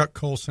Chuck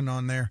Colson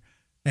on there.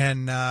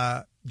 And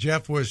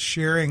Jeff was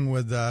sharing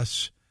with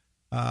us.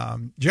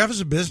 Jeff is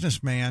a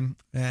businessman,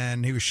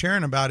 and he was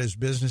sharing about his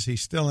business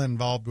he's still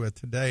involved with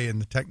today in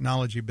the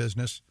technology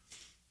business.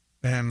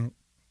 And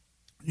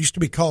it used to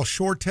be called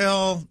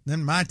ShoreTel,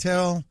 then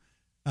MyTel.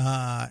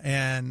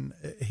 And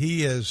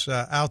he is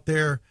out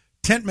there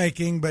tent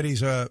making, but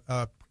he's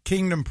a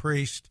kingdom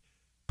priest,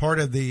 part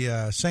of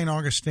the St.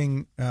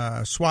 Augustine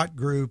SWAT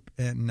group.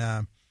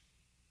 And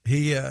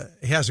he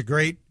has a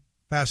great,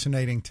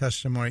 fascinating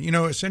testimony. You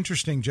know, it's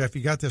interesting, Jeff,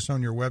 you got this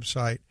on your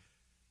website,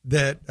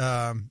 that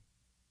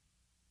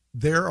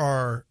there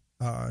are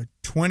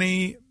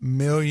 20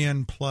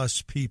 million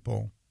plus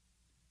people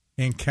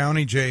in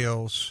county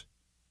jails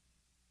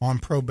on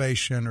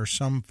probation or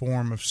some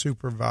form of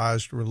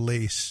supervised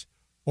release,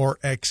 or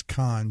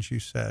ex-cons, you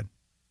said.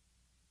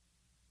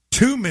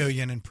 2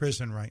 million in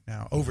prison right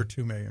now, over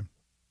 2 million.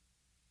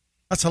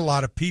 That's a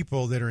lot of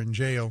people that are in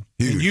jail.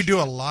 Huge. And you do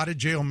a lot of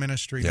jail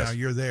ministry now.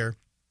 You're there.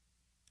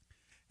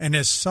 And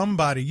as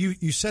somebody,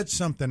 you said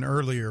something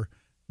earlier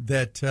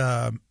that,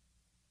 a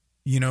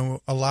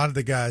lot of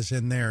the guys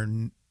in there,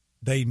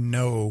 they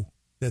know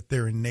that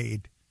they're in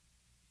need,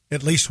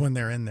 at least when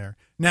they're in there.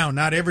 Now,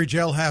 not every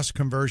jailhouse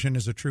conversion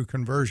is a true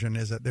conversion,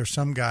 is it? There's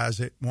some guys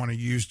that want to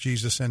use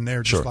Jesus in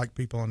there just like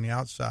people on the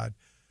outside.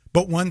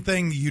 But one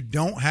thing you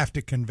don't have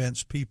to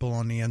convince people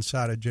on the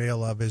inside of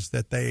jail of is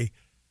that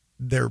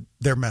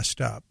they're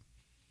messed up.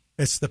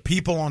 It's the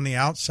people on the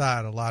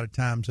outside, a lot of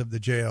times, of the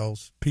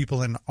jails,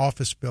 people in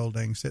office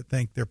buildings that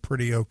think they're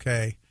pretty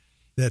okay,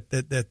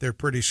 that they're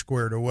pretty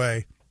squared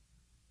away.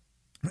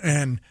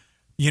 And,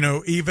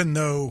 even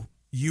though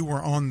you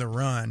were on the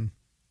run,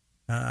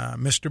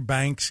 Mr.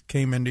 Banks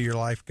came into your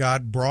life.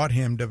 God brought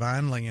him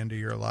divinely into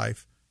your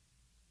life.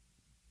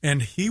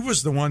 And he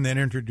was the one that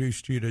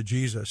introduced you to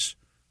Jesus.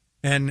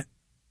 And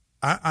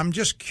I'm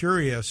just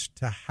curious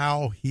to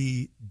how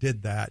he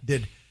did that.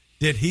 Did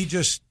he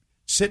just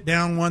sit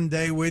down one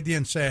day with you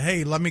and say,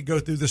 hey, let me go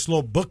through this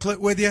little booklet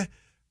with you?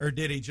 Or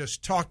did he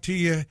just talk to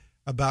you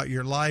about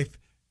your life?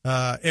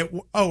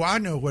 I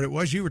know what it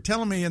was. You were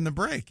telling me in the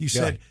break. You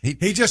said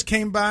he just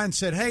came by and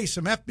said, hey,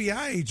 some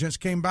FBI agents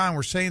came by and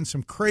were saying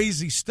some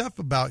crazy stuff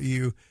about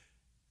you.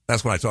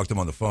 That's when I talked to him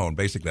on the phone.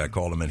 Basically, I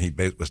called him, and he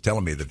was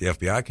telling me that the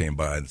FBI came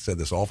by and said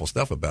this awful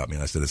stuff about me.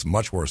 And I said, it's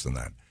much worse than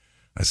that.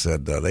 I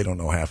said, they don't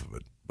know half of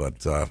it.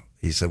 But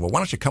he said, well, why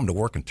don't you come to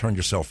work and turn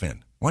yourself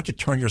in? Why don't you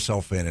turn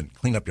yourself in and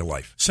clean up your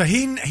life? So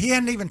he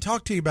hadn't even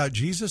talked to you about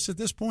Jesus at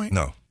this point?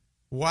 No.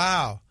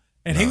 Wow.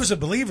 And he was a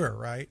believer,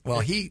 right?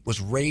 Well, he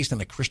was raised in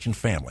a Christian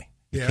family.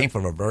 He Yeah. came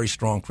from a very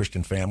strong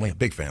Christian family, a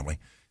big family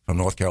from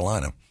North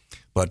Carolina.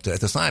 But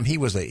at the time, he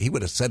would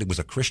have said he was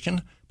a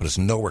Christian, but it's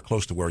nowhere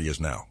close to where he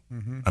is now.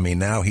 Mm-hmm. I mean,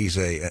 now he's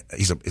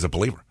a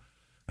believer,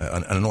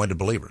 an anointed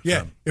believer.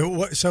 Yeah.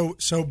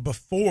 So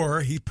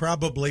before, he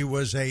probably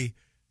was a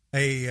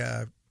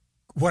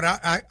what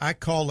I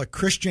call a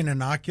Christian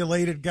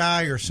inoculated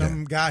guy, or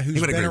some guy who's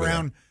been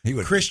around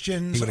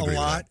Christians a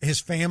lot.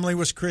 His family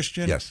was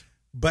Christian. Yes.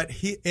 But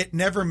it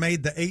never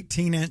made the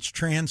 18-inch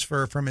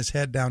transfer from his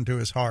head down to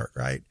his heart,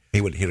 right?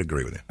 He'd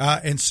agree with you.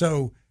 And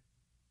so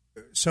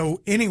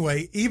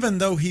anyway, even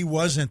though he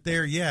wasn't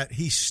there yet,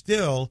 he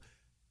still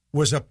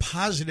was a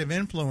positive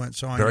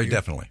influence on you. Very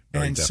definitely.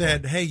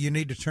 Said, hey, you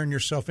need to turn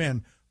yourself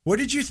in. What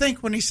did you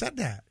think when he said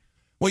that?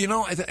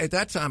 Well, at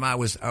that time, I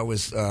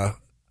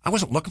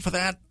wasn't looking for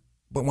that.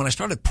 But when I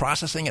started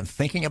processing and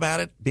thinking about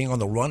it, being on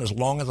the run as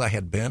long as I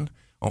had been,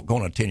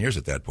 going on 10 years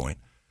at that point,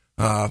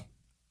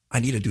 I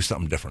needed to do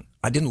something different.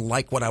 I didn't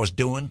like what I was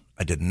doing.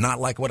 I did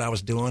not like what I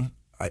was doing.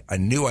 I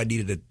knew I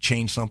needed to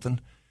change something.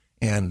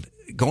 And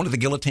going to the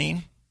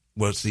guillotine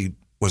was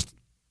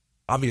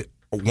obvious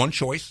one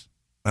choice.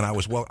 And I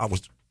was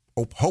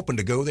hoping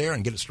to go there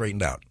and get it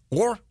straightened out,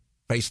 or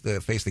face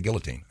the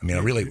guillotine. I mean,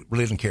 I really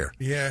didn't care.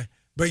 Yeah.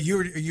 But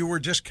you were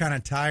just kind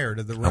of tired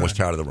of the run. I was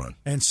tired of the run.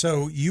 And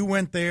so you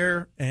went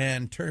there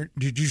and turn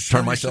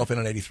myself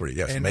in 83,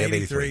 yes, May of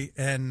 83.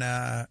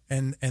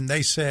 And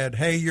they said,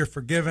 hey, you're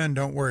forgiven,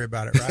 don't worry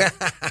about it,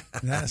 right?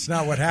 That's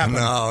not what happened.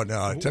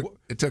 No.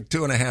 It took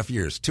 2.5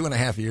 years.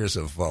 2.5 years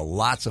of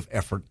lots of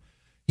effort.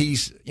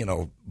 He's,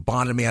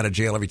 bonded me out of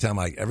jail every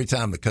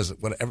time because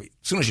as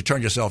soon as you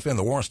turn yourself in,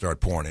 the warrants start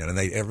pouring in, and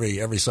they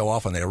every so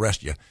often they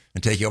arrest you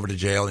and take you over to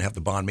jail, and you have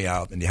to bond me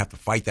out, and you have to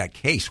fight that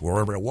case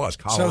wherever it was,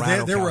 Colorado,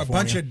 So there were a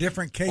bunch of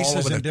different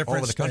cases in different all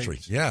over the country.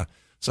 Yeah.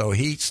 So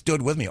he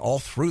stood with me all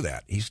through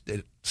that. He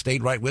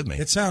stayed right with me.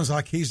 It sounds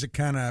like he's the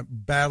kind of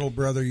battle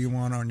brother you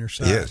want on your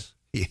side.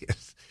 He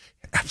is.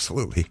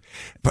 Absolutely.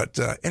 But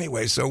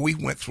anyway, so we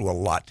went through a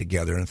lot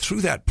together, and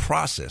through that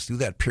process, through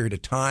that period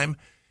of time,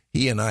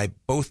 he and I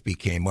both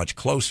became much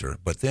closer.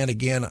 But then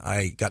again,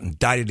 I got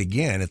indicted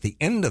again at the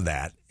end of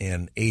that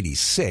in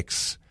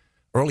 86,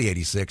 early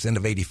 86, end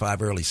of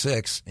 85, early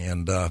 6.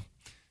 And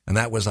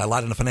that was, I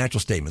lied in a financial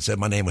statement, said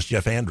my name was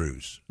Jeff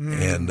Andrews.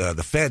 And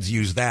the feds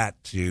used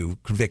that to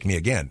convict me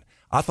again.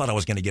 I thought I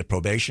was going to get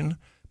probation,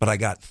 but I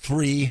got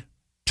 3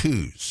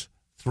 twos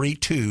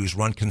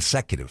run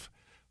consecutive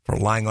for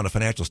lying on a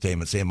financial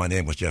statement saying my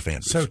name was Jeff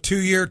Andrews. So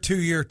 2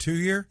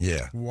 year?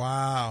 Yeah.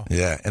 Wow.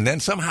 Yeah. And then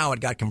somehow it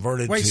got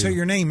converted Wait, so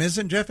your name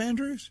isn't Jeff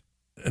Andrews?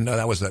 No,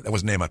 that was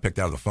a name I picked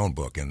out of the phone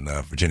book in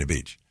Virginia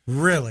Beach.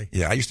 Really?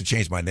 Yeah, I used to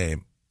change my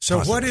name. So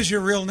constantly. What is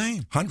your real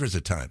name? Hundreds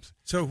of times.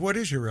 So what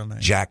is your real name?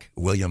 Jack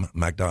William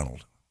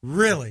McDonald.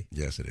 Really?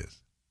 Yes, it is.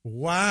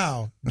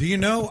 Wow. Do you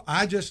know,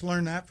 I just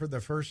learned that for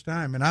the first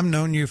time, and I've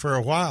known you for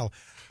a while.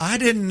 I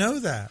didn't know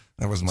that.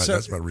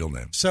 That's my real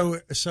name.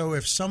 So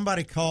if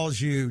somebody calls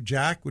you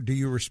Jack, do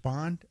you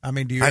respond? I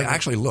mean, do you? I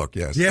actually look,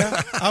 yes.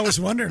 Yeah, I was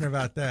wondering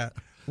about that.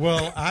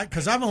 Well,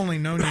 because I've only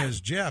known you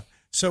as Jeff.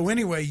 So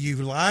anyway,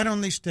 you've lied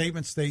on these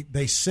statements.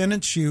 They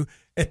sentence you.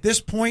 At this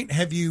point,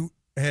 have you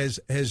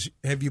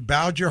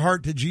bowed your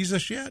heart to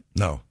Jesus yet?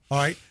 No. All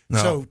right.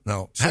 No.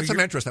 I had some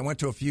interest. I went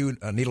to a few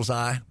Needle's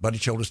Eye, Buddy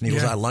Childress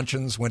Needle's Eye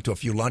luncheons, went to a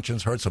few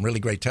luncheons, heard some really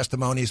great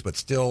testimonies, but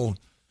still...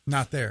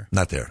 Not there.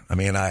 Not there. I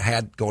mean, I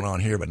had going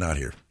on here, but not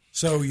here.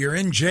 So you're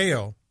in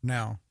jail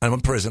now. I'm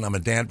in prison. I'm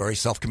in Danbury,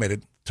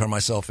 self-committed, turned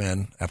myself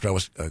in after I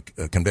was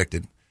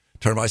convicted,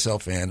 turned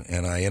myself in,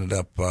 and I ended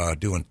up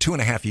doing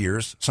 2.5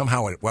 years.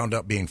 Somehow it wound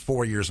up being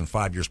 4 years and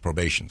 5 years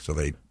probation, so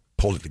they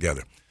pulled it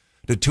together.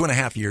 Did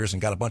 2.5 years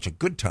and got a bunch of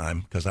good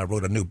time because I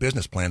wrote a new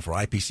business plan for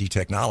IPC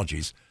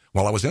Technologies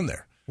while I was in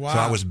there. Wow. So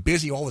I was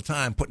busy all the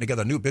time putting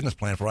together a new business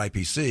plan for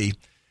IPC,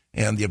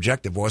 and the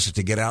objective was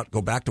to get out,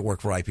 go back to work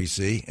for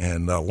IPC,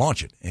 and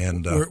launch it.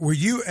 And were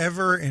you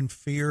ever in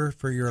fear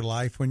for your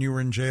life when you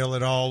were in jail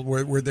at all?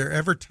 Were there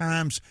ever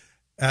times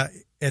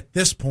at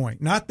this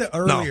point, not the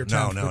earlier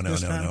times?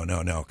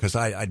 No, because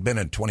I'd been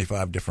in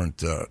 25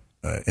 different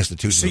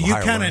institutions. So you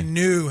kind of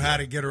knew how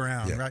to get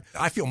around, right?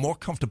 I feel more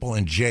comfortable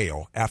in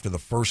jail after the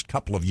first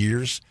couple of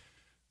years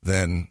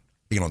than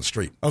being on the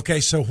street. Okay,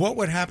 so what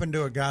would happen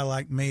to a guy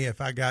like me if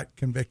I got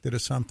convicted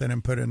of something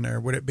and put in there?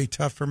 Would it be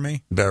tough for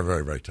me? Very,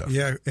 very, very tough.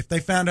 Yeah, if they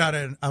found out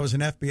I was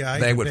an FBI agent,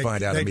 they would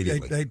find out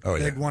immediately.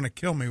 They'd want to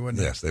kill me, wouldn't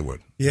they? Yes, they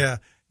would. Yeah,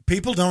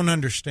 people don't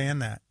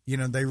understand that.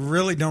 They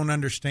really don't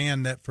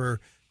understand that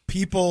for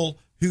people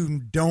who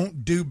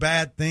don't do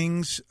bad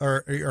things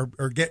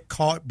or get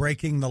caught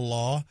breaking the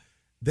law,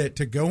 that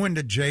to go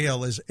into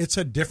jail it's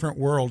a different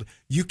world.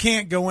 You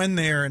can't go in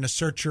there and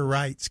assert your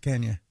rights,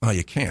 can you? Oh,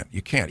 you can't.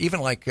 You can't. Even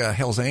like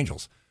Hell's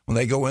Angels, when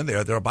they go in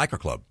there, they're a biker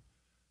club.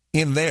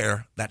 In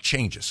there, that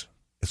changes.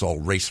 It's all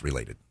race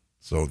related.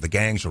 So the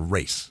gangs are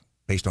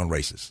based on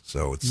races.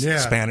 So it's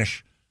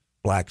Spanish,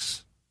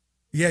 blacks.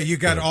 Yeah, you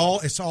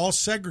got it's all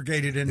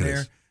segregated in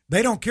there. Is.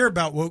 They don't care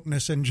about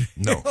wokeness in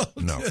jail.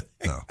 No.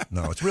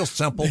 It's real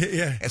simple.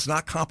 Yeah. It's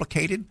not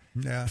complicated.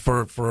 Yeah.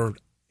 For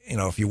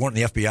if you weren't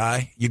in the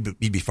FBI,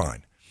 you'd be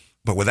fine.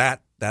 But with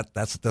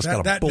that's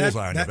got a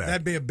bullseye on your back.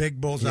 That'd be a big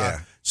bullseye.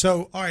 Yeah.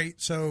 So, all right.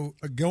 So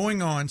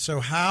going on. So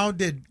how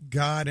did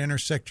God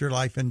intersect your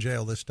life in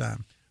jail this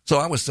time? So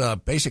I was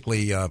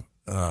basically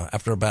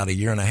after about a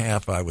year and a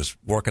half, I was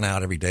working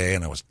out every day,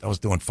 and I was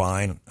doing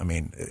fine. I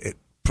mean,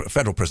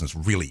 federal prison's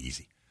really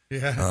easy.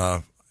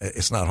 Yeah.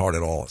 It's not hard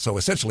at all. So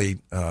essentially,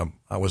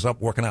 I was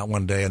up working out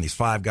one day, and these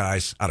 5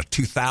 guys out of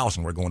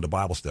 2,000 were going to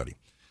Bible study.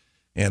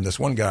 And this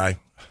one guy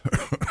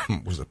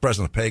was the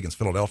president of Pagans,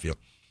 Philadelphia,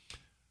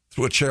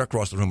 threw a chair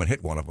across the room and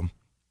hit one of them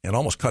and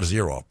almost cut his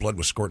ear off. Blood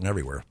was squirting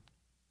everywhere.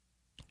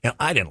 And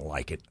I didn't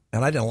like it,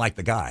 and I didn't like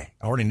the guy.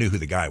 I already knew who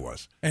the guy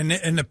was. And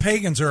the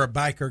Pagans are a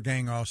biker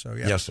gang also,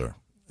 yeah? Yes, sir.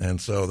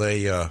 And so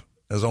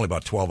there's only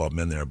about 12 of them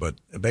in there, but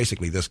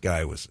basically this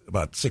guy was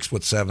about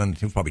 6'7",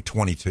 he was probably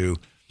 22,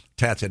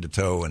 tats head to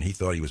toe, and he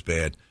thought he was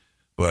bad.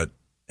 But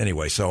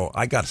anyway, so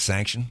I got a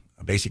sanction.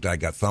 Basically, I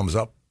got thumbs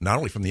up, not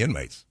only from the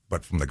inmates,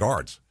 but from the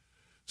guards.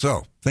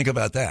 So think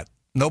about that.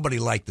 Nobody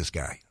liked this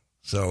guy.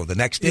 So the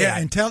next day... Yeah,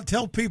 and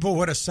tell people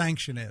what a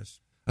sanction is.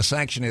 A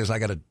sanction is I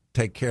got to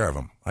take care of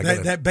him.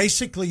 That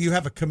basically you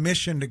have a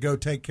commission to go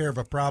take care of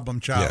a problem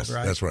child, yes,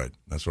 right? That's right.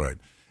 That's right.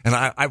 And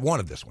I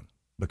wanted this one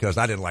because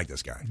I didn't like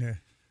this guy. Yeah.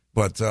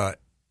 But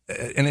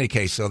in any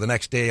case, so the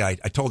next day I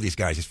told these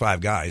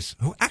 5 guys,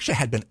 who actually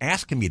had been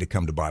asking me to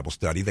come to Bible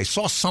study. They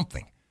saw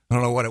something. I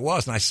don't know what it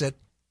was. And I said,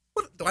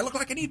 "What, do I look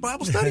like I need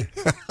Bible study?"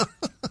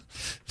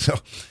 So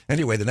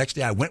anyway, the next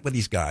day I went with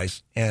these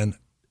guys, and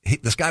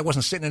this guy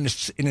wasn't sitting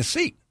in his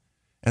seat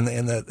in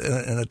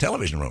the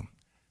television room.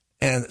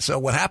 And so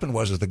what happened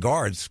was the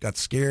guards got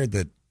scared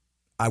that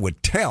I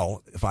would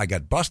tell if I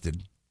got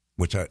busted,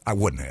 which I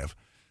wouldn't have.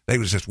 They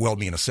would just weld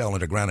me in a cell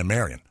underground in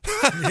Marion.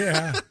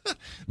 Yeah.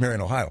 Marion,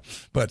 Ohio,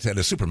 but at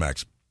a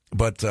Supermax.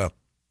 But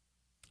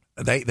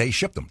they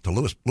shipped him to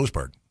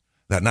Lewisburg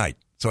that night.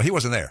 So he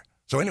wasn't there.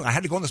 So anyway, I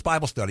had to go in this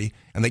Bible study,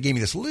 and they gave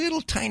me this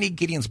little tiny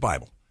Gideon's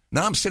Bible.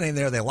 Now I'm sitting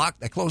there, they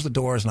closed the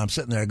doors, and I'm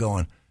sitting there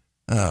going,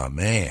 oh,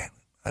 man.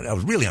 I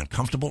was really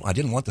uncomfortable. I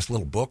didn't want this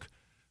little book.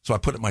 So I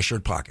put it in my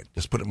shirt pocket,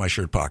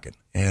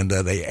 And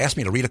they asked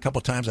me to read a couple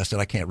of times. I said,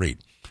 I can't read.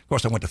 Of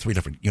course, I went to 3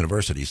 different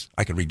universities.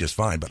 I could read just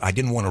fine, but I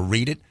didn't want to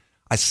read it.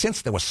 I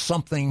sensed there was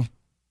something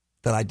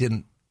that I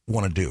didn't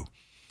want to do.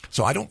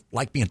 So I don't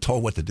like being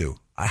told what to do.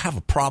 I have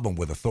a problem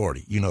with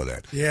authority. You know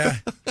that. Yeah.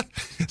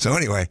 So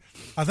anyway.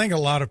 I think a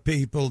lot of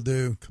people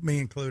do, me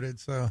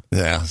included. So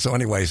yeah. So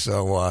anyway,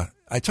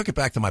 I took it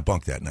back to my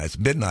bunk that night. It's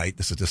midnight.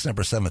 This is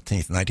December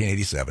 17th,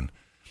 1987.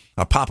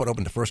 I pop it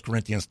open to 1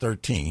 Corinthians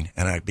 13,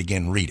 and I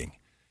begin reading.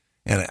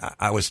 And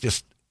I was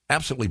just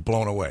absolutely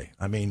blown away.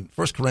 I mean,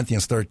 1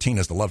 Corinthians 13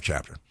 is the love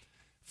chapter.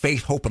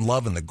 Faith, hope, and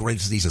love, and the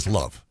greatest of these is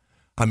love.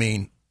 I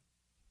mean,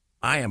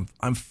 I'm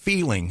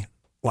feeling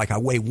like I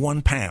weigh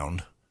 1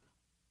 pound.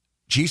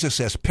 Jesus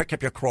says, pick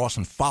up your cross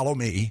and follow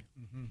me.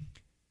 Mm-hmm.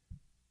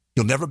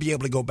 You'll never be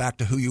able to go back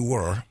to who you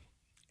were,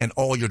 and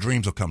all your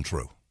dreams will come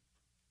true.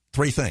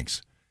 3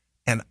 things.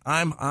 And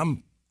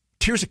I'm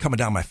tears are coming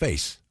down my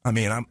face. I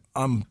mean,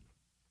 I'm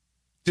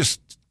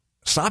just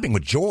sobbing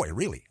with joy,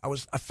 really.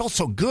 I felt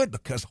so good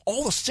because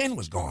all the sin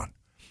was gone.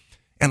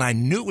 And I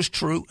knew it was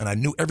true, and I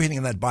knew everything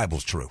in that Bible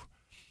was true.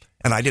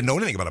 And I didn't know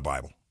anything about a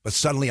Bible, but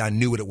suddenly I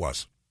knew what it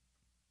was.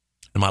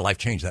 And my life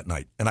changed that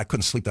night, and I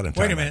couldn't sleep that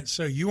entire night. Wait a minute,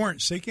 so you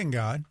weren't seeking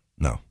God?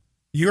 No.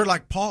 You're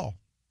like Paul.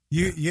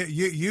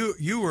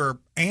 You were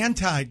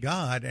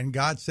anti-God, and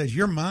God says,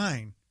 you're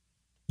mine.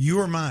 You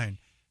are mine.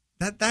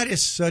 That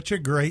is such a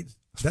great...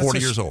 40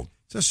 years old.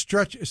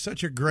 It's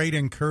such a great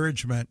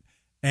encouragement,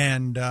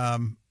 and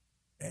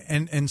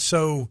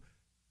so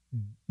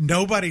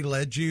nobody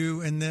led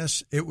you in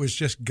this. It was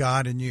just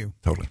God and you.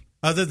 Totally.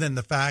 Other than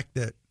the fact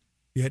that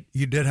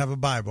you did have a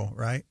Bible,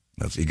 right?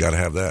 You got to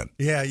have that.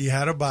 Yeah, you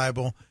had a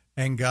Bible,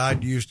 and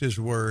God used His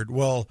Word.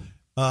 Well,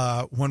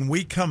 when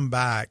we come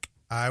back,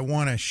 I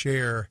want to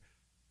share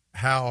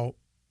how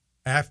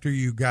after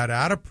you got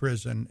out of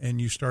prison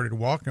and you started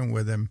walking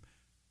with Him,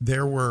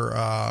 there were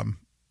other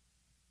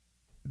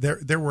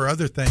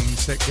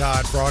things that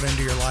God brought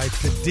into your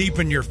life to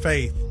deepen your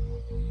faith,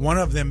 one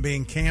of them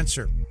being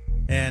cancer.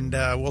 And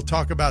we'll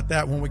talk about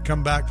that when we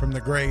come back from the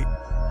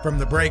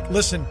break.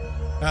 Listen,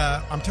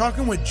 I'm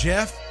talking with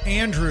Jeff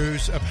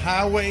Andrews of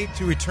Highway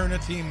to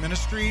Eternity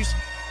Ministries.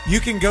 You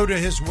can go to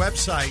his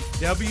website,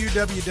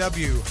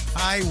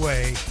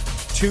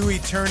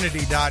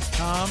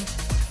 www.highwaytoeternity.com.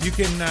 You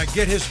can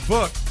get his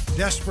book,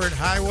 Desperate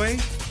Highway,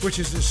 which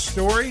is his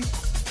story.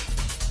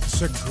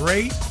 It's a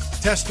great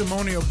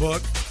testimonial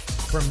book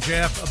from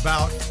Jeff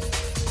about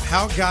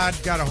how God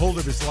got a hold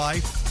of his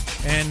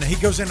life. And he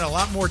goes into a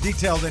lot more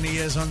detail than he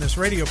is on this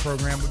radio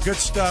program, but good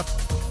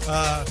stuff.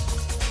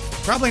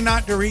 Probably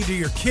not to read to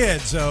your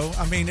kids, though.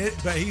 I mean,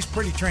 but he's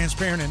pretty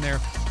transparent in there.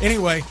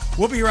 Anyway,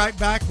 we'll be right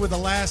back with the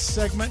last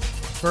segment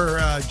for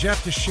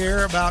Jeff to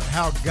share about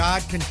how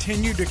God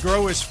continued to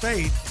grow his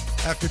faith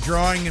after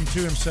drawing him to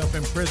himself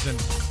in prison.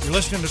 You're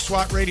listening to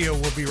SWAT Radio.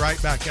 We'll be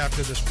right back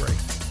after this break.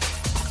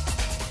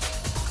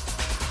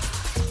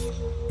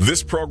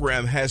 This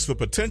program has the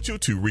potential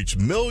to reach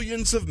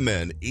millions of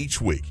men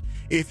each week.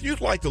 If you'd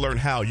like to learn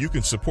how you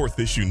can support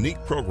this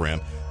unique program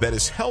that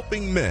is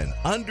helping men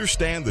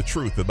understand the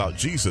truth about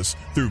Jesus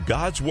through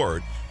God's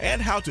Word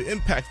and how to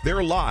impact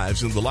their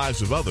lives and the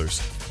lives of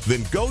others,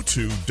 then go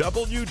to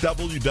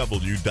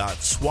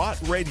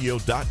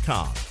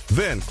www.swatradio.com.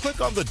 Then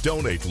click on the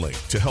donate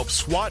link to help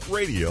SWAT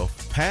Radio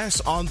pass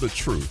on the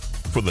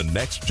truth for the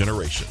next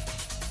generation.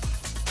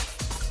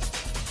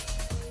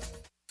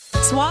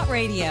 SWAT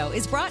Radio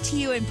is brought to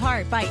you in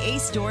part by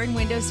Ace Door and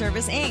Window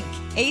Service, Inc.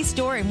 Ace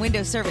Door and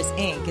Window Service,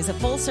 Inc. is a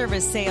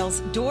full-service sales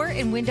door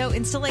and window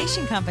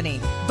installation company.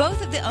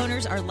 Both of the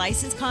owners are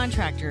licensed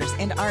contractors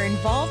and are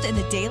involved in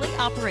the daily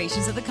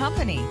operations of the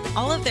company.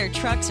 All of their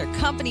trucks are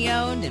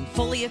company-owned and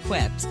fully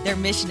equipped. Their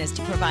mission is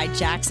to provide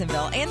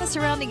Jacksonville and the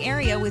surrounding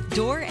area with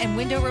door and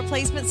window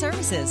replacement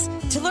services.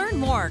 To learn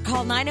more,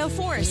 call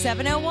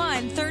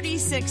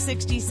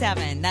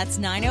 904-701-3667. That's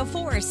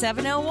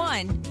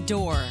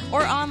 904-701-DOOR.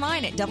 Or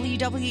online at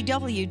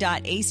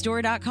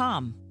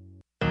www.acedoor.com.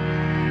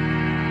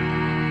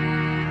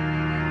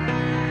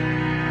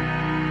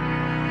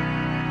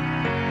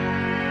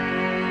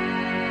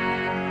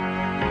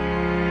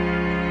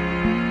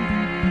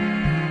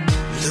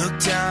 Look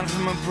down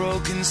from a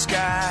broken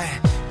sky,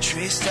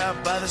 traced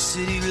out by the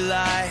city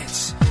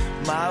lights.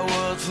 My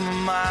world from a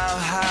mile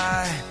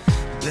high,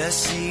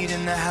 best seat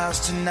in the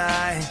house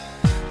tonight.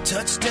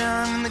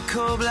 Touchdown in the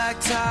cold black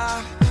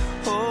top,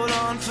 hold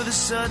on for the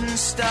sudden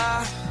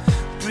stop.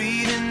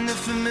 Breathing the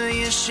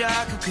familiar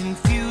shock of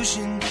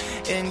confusion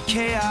and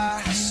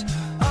chaos.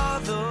 All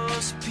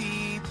those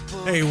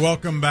people. Hey,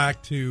 welcome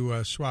back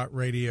to SWAT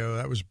Radio.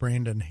 That was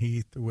Brandon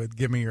Heath with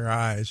Give Me Your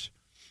Eyes.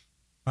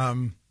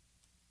 You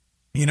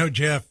know,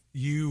 Jeff,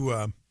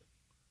 you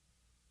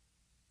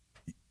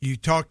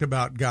talked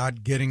about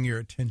God getting your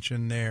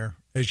attention there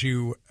as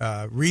you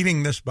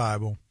reading this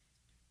Bible,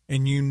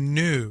 and you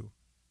knew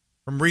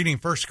from reading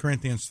 1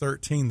 Corinthians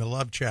 13, the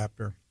love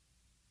chapter,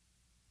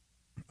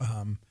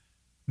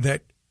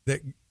 that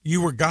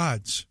you were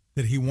God's,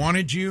 that he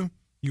wanted you,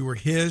 you were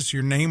his,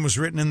 your name was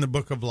written in the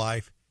book of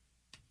life.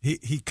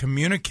 He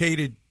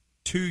communicated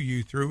to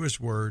you through his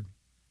word,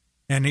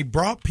 and he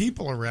brought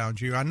people around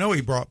you. I know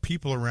he brought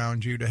people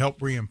around you to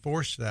help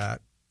reinforce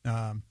that,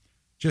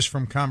 just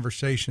from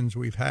conversations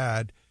we've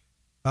had.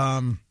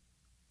 Fast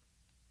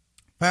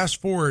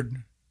forward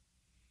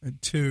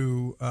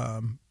to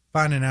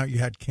finding out you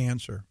had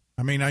cancer.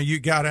 I mean, you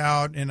got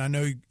out, and I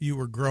know you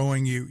were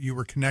growing. You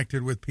were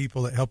connected with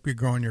people that help you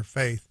grow in your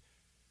faith.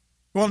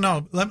 Well,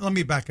 no, let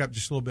me back up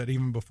just a little bit,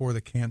 even before the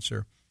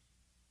cancer.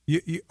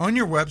 You on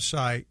your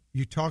website,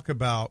 you talk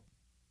about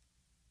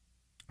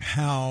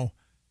how,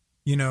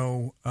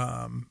 when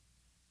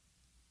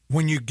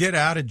you get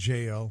out of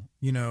jail,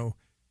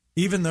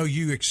 even though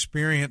you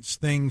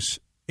experienced things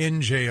in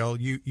jail,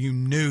 you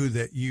knew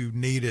that you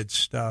needed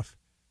stuff.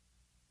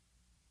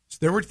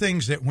 There were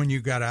things that when you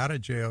got out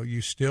of jail,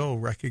 you still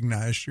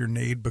recognized your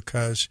need,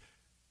 because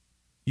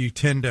you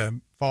tend to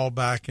fall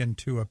back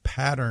into a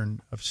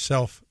pattern of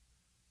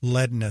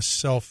self-ledness,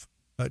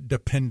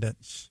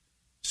 self-dependence,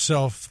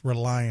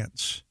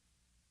 self-reliance.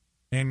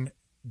 And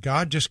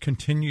God just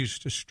continues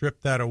to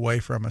strip that away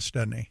from us,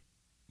 doesn't he?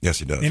 Yes,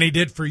 he does. And he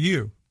did for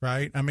you,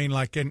 right? I mean,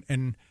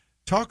 and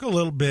talk a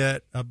little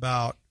bit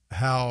about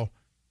how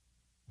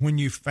when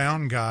you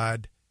found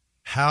God,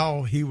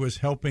 how he was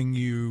helping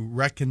you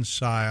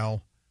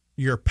reconcile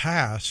your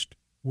past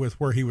with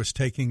where he was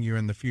taking you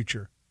in the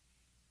future.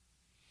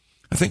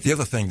 I think the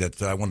other thing that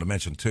I wanted to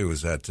mention, too,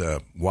 is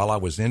that while I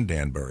was in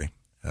Danbury,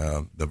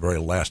 the very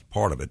last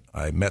part of it,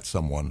 I met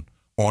someone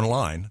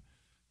online,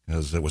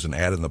 because there was an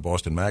ad in the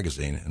Boston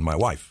Magazine, and my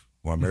wife,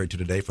 who I'm married to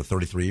today for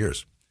 33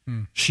 years.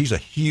 She's a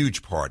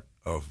huge part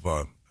of,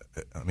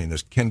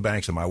 there's Ken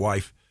Banks and my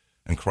wife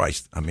and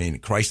Christ. I mean,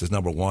 Christ is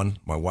number one.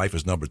 My wife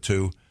is number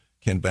two.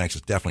 Ken Banks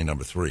is definitely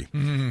number three.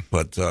 Mm-hmm.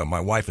 But my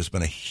wife has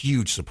been a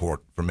huge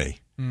support for me,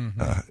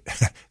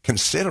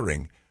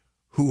 considering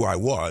who I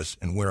was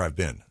and where I've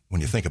been,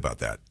 when you think about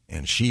that.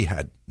 And she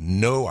had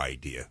no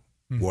idea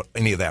what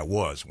any of that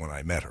was when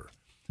I met her.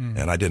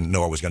 And I didn't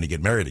know I was going to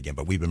get married again,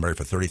 but we've been married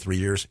for 33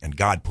 years, and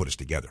God put us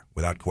together,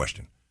 without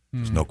question.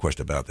 There's no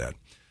question about that.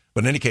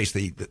 But in any case,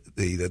 the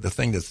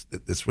thing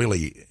that's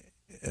really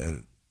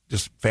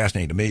just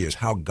fascinating to me is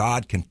how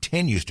God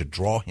continues to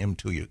draw him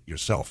to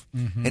yourself.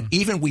 Mm-hmm. And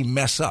even we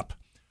mess up,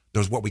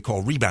 there's what we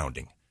call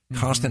rebounding,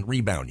 constant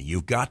rebounding.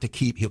 You've got to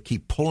he'll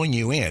keep pulling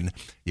you in.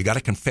 You got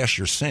to confess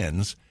your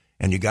sins,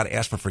 and you got to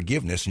ask for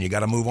forgiveness, and you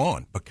got to move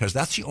on, because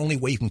that's the only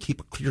way you can keep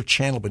a clear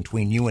channel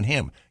between you and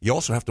him. You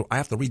also I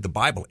have to read the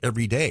Bible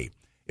every day.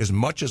 As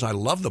much as I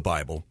love the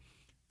Bible,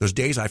 there's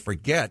days I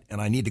forget, and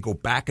I need to go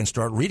back and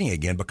start reading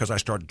again, because I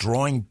start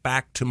drawing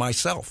back to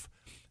myself,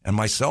 and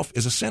myself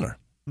is a sinner.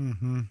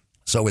 Mm-hmm.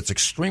 So it's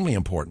extremely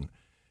important.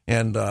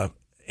 And in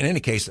any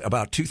case,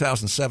 about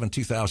 2007,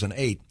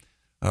 2008,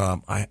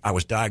 I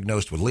was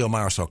diagnosed with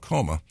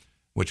leiomyosarcoma,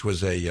 which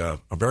was a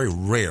very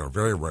rare,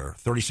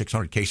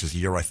 3,600 cases a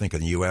year, I think,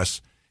 in the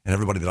U.S., and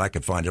everybody that I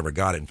could find ever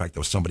got it. In fact,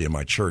 there was somebody in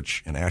my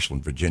church in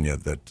Ashland, Virginia,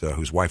 that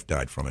whose wife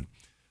died from it.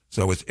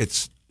 So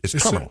it's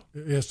terminal.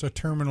 It's a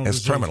terminal It's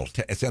disease. terminal.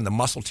 It's in the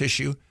muscle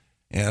tissue,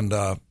 and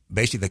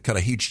basically they cut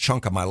a huge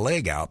chunk of my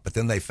leg out, but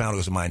then they found it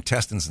was in my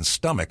intestines and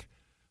stomach.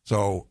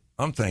 So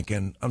I'm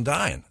thinking, I'm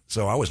dying.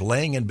 So I was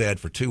laying in bed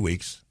for 2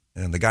 weeks,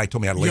 and the guy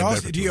told me I had to lay in bed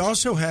for 2 weeks. You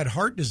also had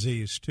heart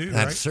disease, too, I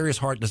had right? serious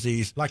heart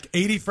disease. Like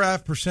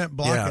 85%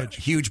 blockage. Yeah,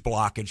 huge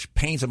blockage,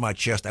 pains in my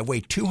chest. I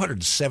weighed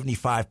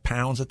 275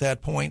 pounds at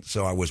that point,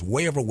 so I was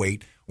way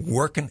overweight,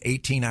 working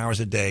 18 hours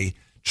a day,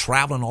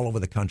 traveling all over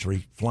the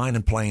country, flying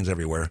in planes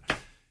everywhere.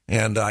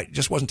 And I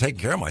just wasn't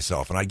taking care of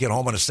myself. And I'd get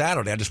home on a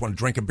Saturday, I just want to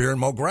drink a beer and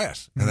mow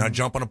grass. And then I'd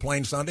jump on a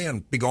plane Sunday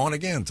and be gone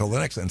again until the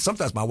next day. And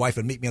sometimes my wife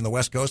would meet me on the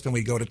West Coast, and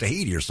we'd go to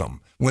Tahiti or something.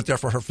 Went there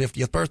for her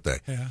 50th birthday.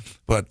 Yeah.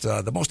 But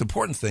the most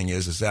important thing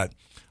is that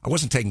I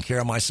wasn't taking care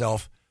of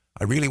myself.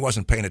 I really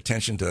wasn't paying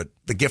attention to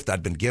the gift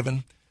I'd been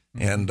given.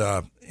 And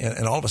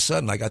all of a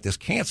sudden, I got this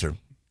cancer.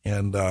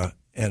 And I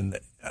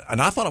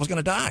thought I was going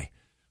to die.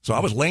 So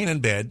I was laying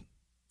in bed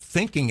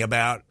thinking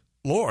about,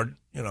 Lord,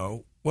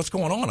 what's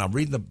going on? I'm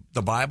reading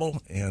the Bible,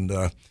 and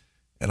I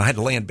had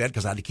to lay in bed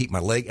because I had to keep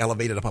my leg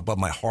elevated up above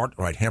my heart,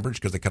 or I'd hemorrhage,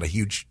 because they cut a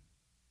huge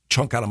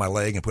chunk out of my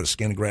leg and put a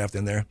skin graft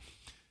in there.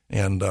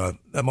 And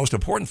the most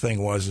important thing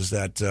is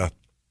that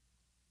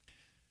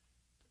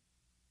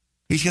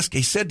he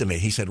said to me,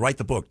 he said, write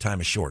the book, time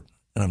is short.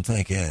 And I'm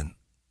thinking,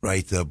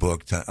 write the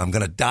book, I'm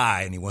going to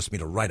die, and he wants me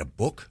to write a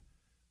book?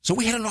 So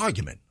we had an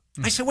argument.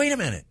 I said, wait a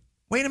minute,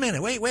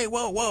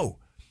 whoa.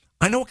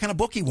 I know what kind of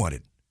book he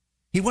wanted.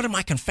 He wanted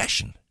my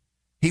confession.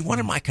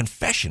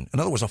 In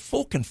other words, a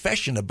full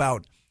confession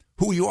about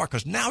who you are,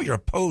 because now you're a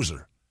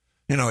poser.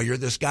 You're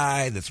this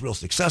guy that's real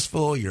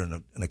successful. You're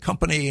in a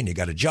company, and you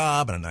got a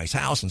job and a nice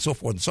house and so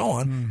forth and so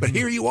on. Mm-hmm. But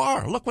here you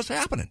are. Look what's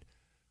happening.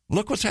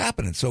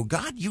 So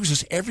God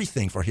uses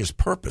everything for his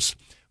purpose.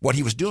 What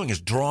he was doing is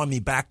drawing me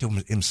back to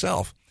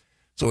himself.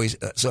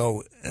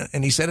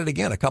 And he said it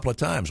again a couple of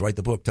times, write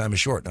the book, time is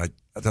short. And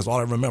that's all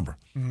I remember.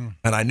 Mm-hmm.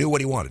 And I knew what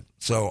he wanted.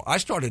 So I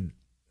started...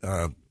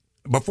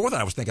 before that,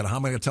 I was thinking, how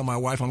am I going to tell my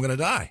wife I'm going to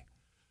die?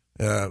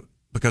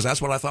 Because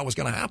that's what I thought was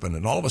going to happen.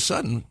 And all of a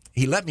sudden,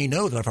 he let me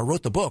know that if I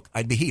wrote the book,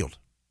 I'd be healed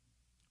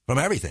from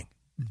everything,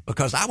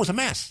 because I was a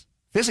mess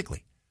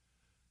physically.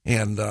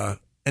 And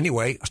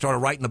anyway, I started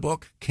writing the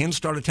book. Ken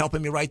started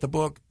helping me write the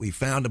book. We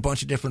found a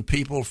bunch of different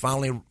people,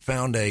 finally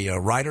found a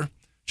writer,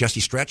 Jesse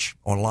Stretch,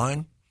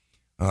 online.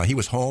 He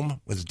was home.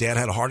 His dad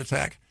had a heart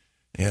attack,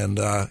 and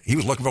he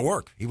was looking for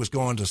work. He was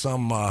going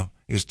to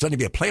he was studying to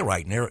be a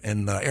playwright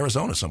in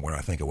Arizona somewhere,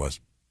 I think it was.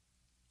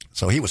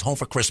 So he was home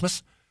for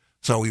Christmas.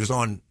 So he was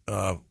on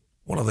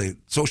one of the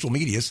social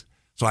medias.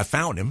 So I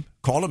found him,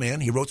 called him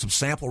in. He wrote some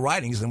sample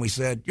writings, and we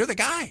said, you're the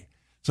guy.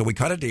 So we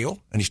cut a deal,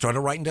 and he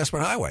started writing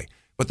Desperate Highway.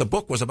 But the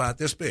book was about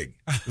this big.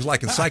 It was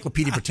like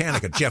Encyclopedia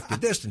Britannica. Jeff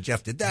did this, and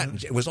Jeff did that.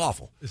 And it was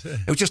awful.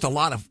 It was just a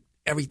lot of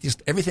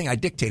everything I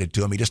dictated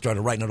to him. He just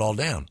started writing it all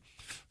down.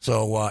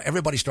 So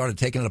everybody started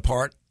taking it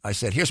apart. I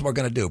said, here's what we're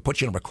going to do.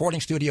 Put you in a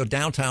recording studio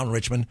downtown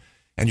Richmond,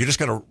 and you're just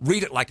going to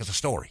read it like it's a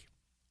story.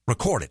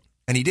 Record it.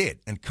 And he did,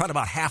 and cut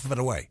about half of it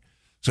away.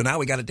 So now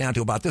we got it down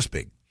to about this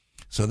big.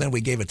 So then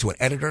we gave it to an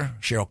editor,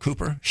 Cheryl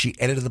Cooper. She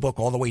edited the book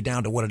all the way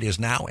down to what it is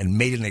now and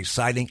made it an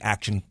exciting,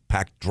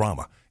 action-packed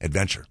drama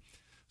adventure.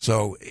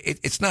 So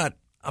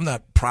I'm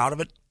not proud of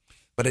it,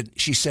 but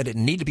she said it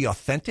needed to be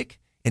authentic,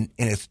 and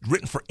it's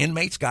written for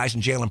inmates, guys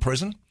in jail and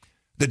prison,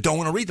 that don't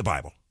want to read the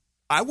Bible.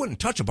 I wouldn't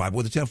touch a Bible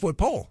with a 10-foot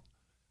pole.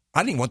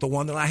 I didn't want the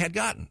one that I had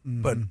gotten,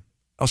 but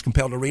I was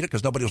compelled to read it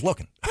because nobody was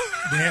looking.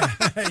 No.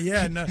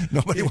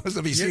 Nobody wants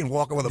to be seen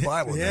walking with a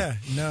Bible.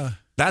 No.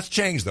 That's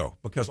changed, though,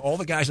 because all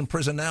the guys in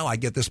prison now, I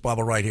get this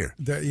Bible right here.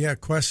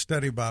 Quest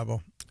Study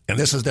Bible. And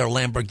this is their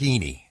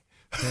Lamborghini.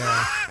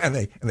 Yeah. and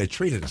they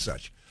treat it as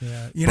such.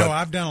 Yeah.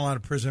 I've done a lot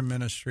of prison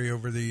ministry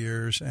over the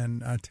years,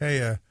 and I tell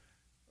you,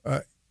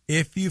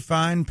 if you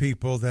find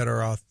people that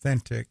are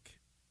authentic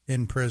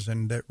in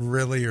prison, that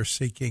really are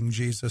seeking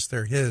Jesus,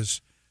 they're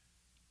his,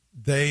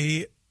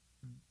 they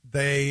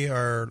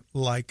are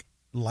like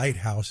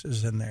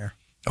lighthouses in there.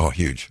 Oh,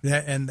 huge.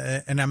 Yeah, and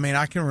I mean,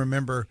 I can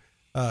remember,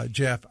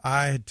 Jeff,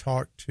 I had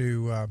talked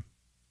to,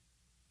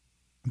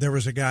 there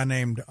was a guy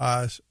named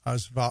Osvaldo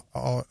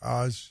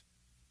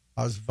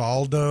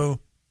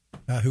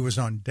who was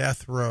on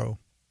death row,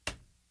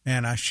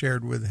 and I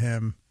shared with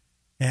him,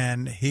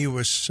 and he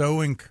was so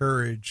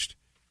encouraged.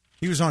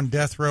 He was on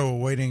death row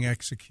awaiting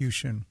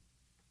execution.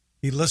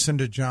 He listened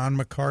to John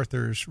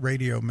MacArthur's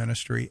radio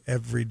ministry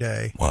every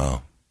day.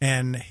 Wow.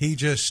 And he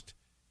just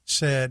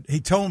said, he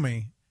told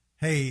me,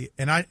 hey,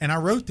 and I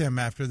wrote them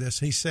after this.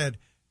 He said,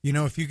 you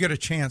know, if you get a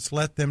chance,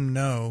 let them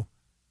know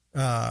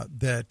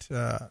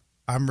that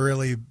I'm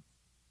really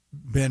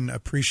been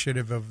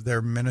appreciative of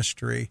their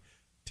ministry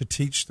to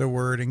teach the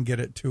word and get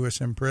it to us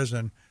in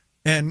prison.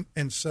 And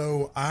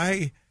so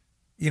I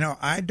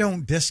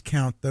don't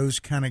discount those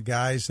kind of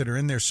guys that are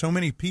in there. So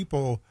many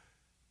people,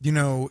 you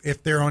know,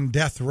 if they're on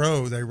death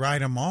row, they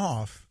write them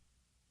off.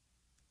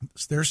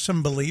 There's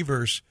some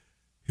believers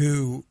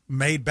who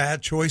made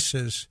bad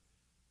choices,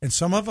 and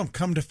some of them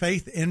come to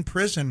faith in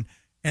prison,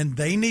 and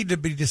they need to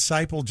be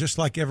discipled just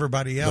like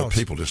everybody else.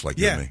 They're people just like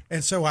you and me.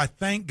 And so I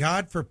thank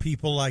God for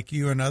people like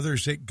you and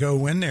others that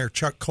go in there,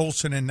 Chuck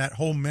Colson and that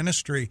whole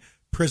ministry,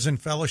 Prison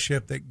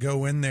Fellowship, that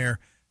go in there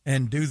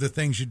and do the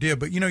things you did.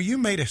 But, you know, you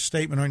made a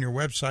statement on your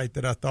website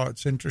that I thought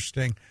was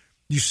interesting.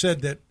 You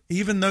said that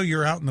even though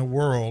you're out in the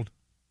world,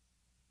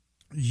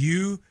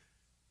 you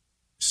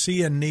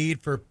see a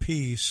need for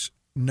peace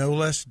no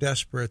less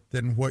desperate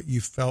than what you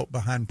felt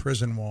behind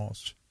prison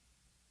walls.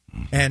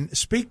 And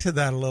speak to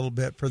that a little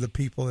bit for the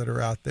people that are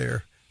out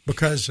there,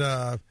 because,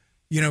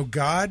 you know,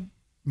 God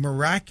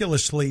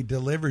miraculously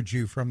delivered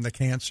you from the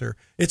cancer.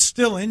 It's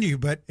still in you,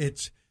 but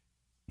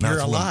you're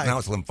alive. Now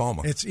it's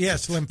lymphoma. It's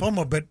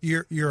lymphoma, but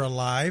you're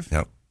alive.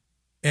 Yep.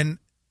 And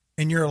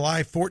you're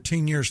alive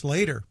 14 years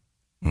later,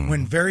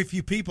 when very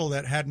few people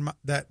that had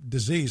that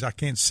disease, I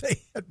can't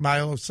say it,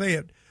 Milo, say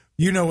it,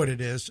 you know what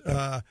it is,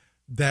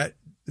 that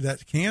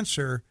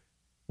cancer,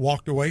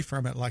 walked away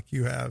from it like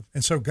you have.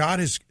 And so God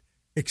has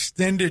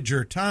extended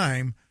your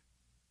time,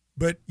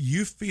 but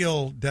you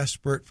feel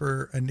desperate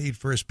for a need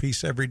for his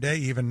peace every day,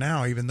 even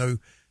now, even though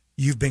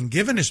you've been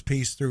given his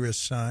peace through his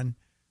son.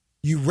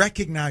 You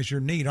recognize your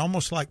need,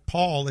 almost like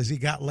Paul, as he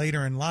got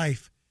later in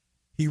life,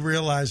 he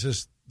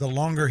realizes the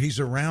longer he's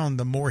around,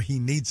 the more he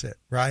needs it,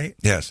 right?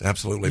 Yes,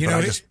 absolutely.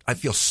 But I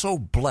feel so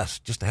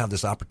blessed just to have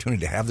this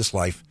opportunity, to have this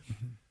life,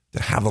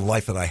 to have the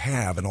life that I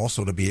have, and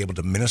also to be able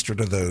to minister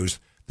to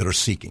those that are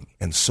seeking.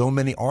 And so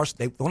many are,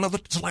 they don't know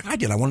just like I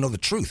did. I want to know the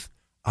truth.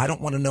 I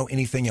don't want to know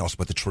anything else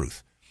but the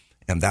truth.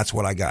 And that's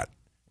what I got.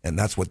 And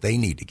that's what they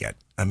need to get.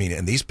 I mean,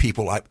 and these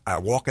people, I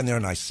walk in there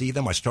and I see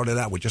them. I started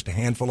out with just a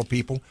handful of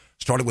people.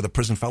 Started with a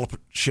prison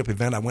fellowship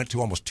event I went to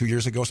almost 2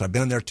 years ago. So I've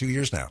been in there 2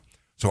 years now.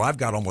 So I've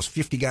got almost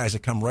 50 guys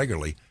that come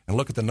regularly, and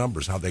look at the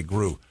numbers, how they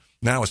grew.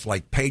 Now it's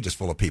like pages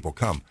full of people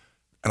come.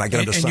 And I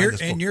get them to sign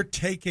this book. And you're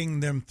taking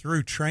them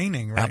through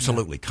training right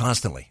Absolutely, now.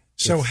 Constantly.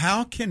 So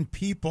how can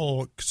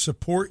people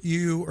support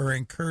you or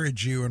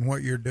encourage you in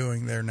what you're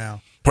doing there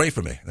now? Pray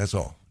for me. That's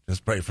all.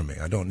 Just pray for me.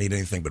 I don't need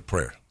anything but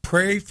prayer.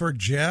 Pray for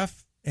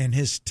Jeff and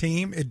his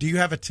team. Do you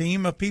have a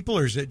team of people,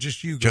 or is it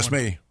just you? Just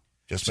me.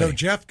 Just me. So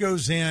Jeff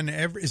goes in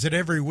is it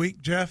every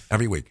week, Jeff?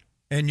 Every week.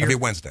 And every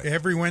Wednesday.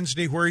 Every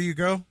Wednesday, where you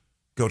go?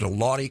 Go to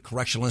Lottie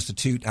Correctional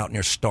Institute out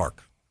near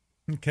Stark.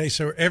 Okay,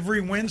 so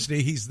every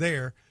Wednesday he's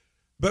there.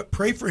 But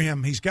pray for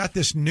him. He's got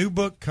this new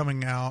book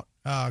coming out.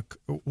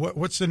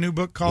 What's the new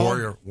book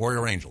called?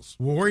 Warrior Angels.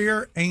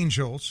 Warrior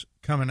Angels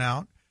coming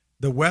out.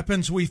 The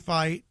weapons we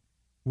fight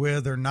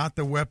with are not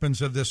the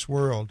weapons of this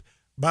world.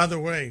 By the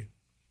way,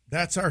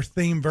 that's our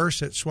theme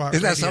verse at SWAT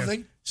Isn't Radio. that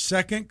something?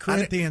 2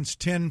 Corinthians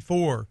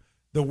 10:4.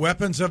 The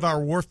weapons of our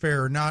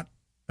warfare are not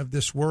of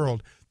this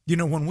world. You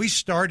know, when we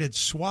started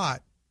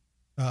SWAT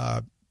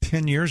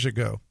 10 years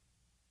ago,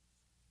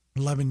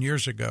 11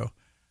 years ago,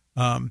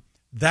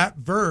 that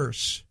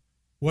verse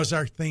was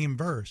our theme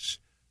verse,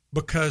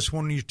 because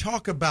when you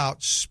talk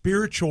about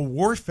spiritual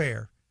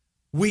warfare,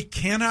 we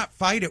cannot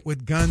fight it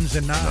with guns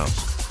and knives.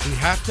 No. We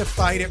have to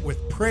fight it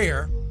with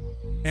prayer,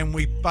 and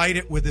we fight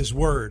it with his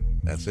word.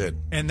 That's it.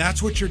 And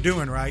that's what you're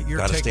doing, right? You're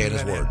Gotta taking stay in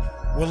his word.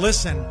 Well,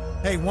 listen,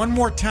 hey, one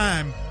more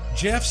time,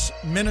 Jeff's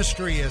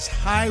ministry is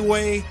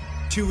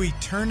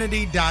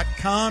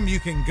highwaytoeternity.com. You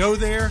can go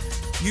there.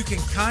 You can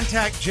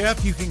contact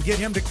Jeff. You can get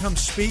him to come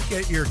speak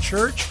at your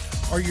church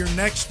or your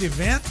next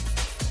event.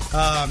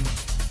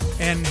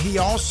 And he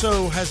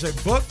also has a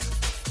book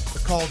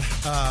called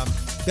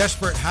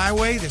Desperate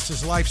Highway. This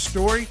is life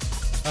story.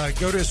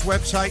 Go to his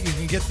website. You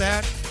can get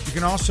that. You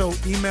can also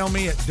email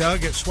me at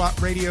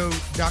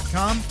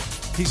doug@swatradio.com.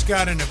 He's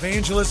got an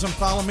evangelism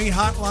follow me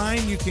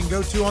hotline you can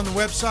go to on the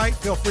website.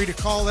 Feel free to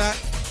call that.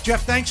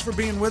 Jeff, thanks for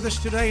being with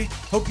us today.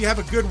 Hope you have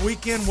a good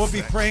weekend. We'll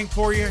be praying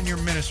for you and your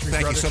ministry,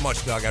 Thank brother. you so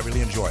much, Doug. I really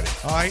enjoyed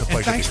it. All right,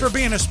 and thanks for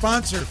being a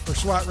sponsor for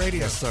SWAT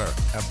Radio. Yes, sir.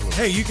 Absolutely.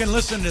 Hey, you can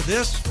listen to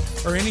this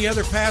or any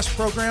other past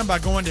program by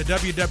going to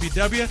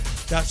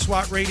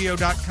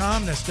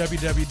www.swatradio.com. That's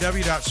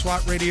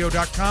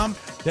www.swatradio.com.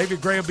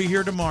 David Gray will be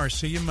here tomorrow.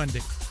 See you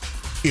Monday.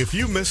 If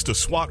you missed a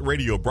SWAT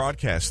Radio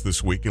broadcast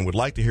this week and would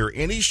like to hear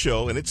any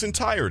show in its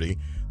entirety,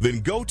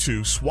 then go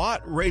to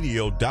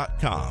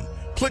swatradio.com.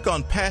 Click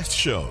on past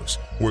shows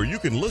where you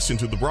can listen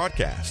to the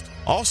broadcast.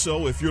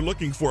 Also, if you're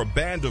looking for a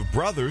band of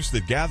brothers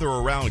that gather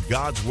around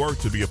God's Word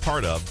to be a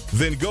part of,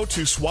 then go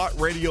to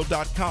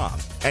swatradio.com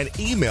and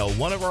email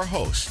one of our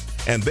hosts,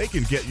 and they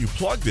can get you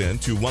plugged in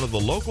to one of the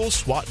local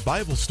SWAT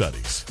Bible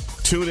studies.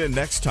 Tune in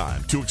next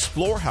time to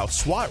explore how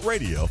SWAT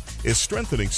Radio is strengthening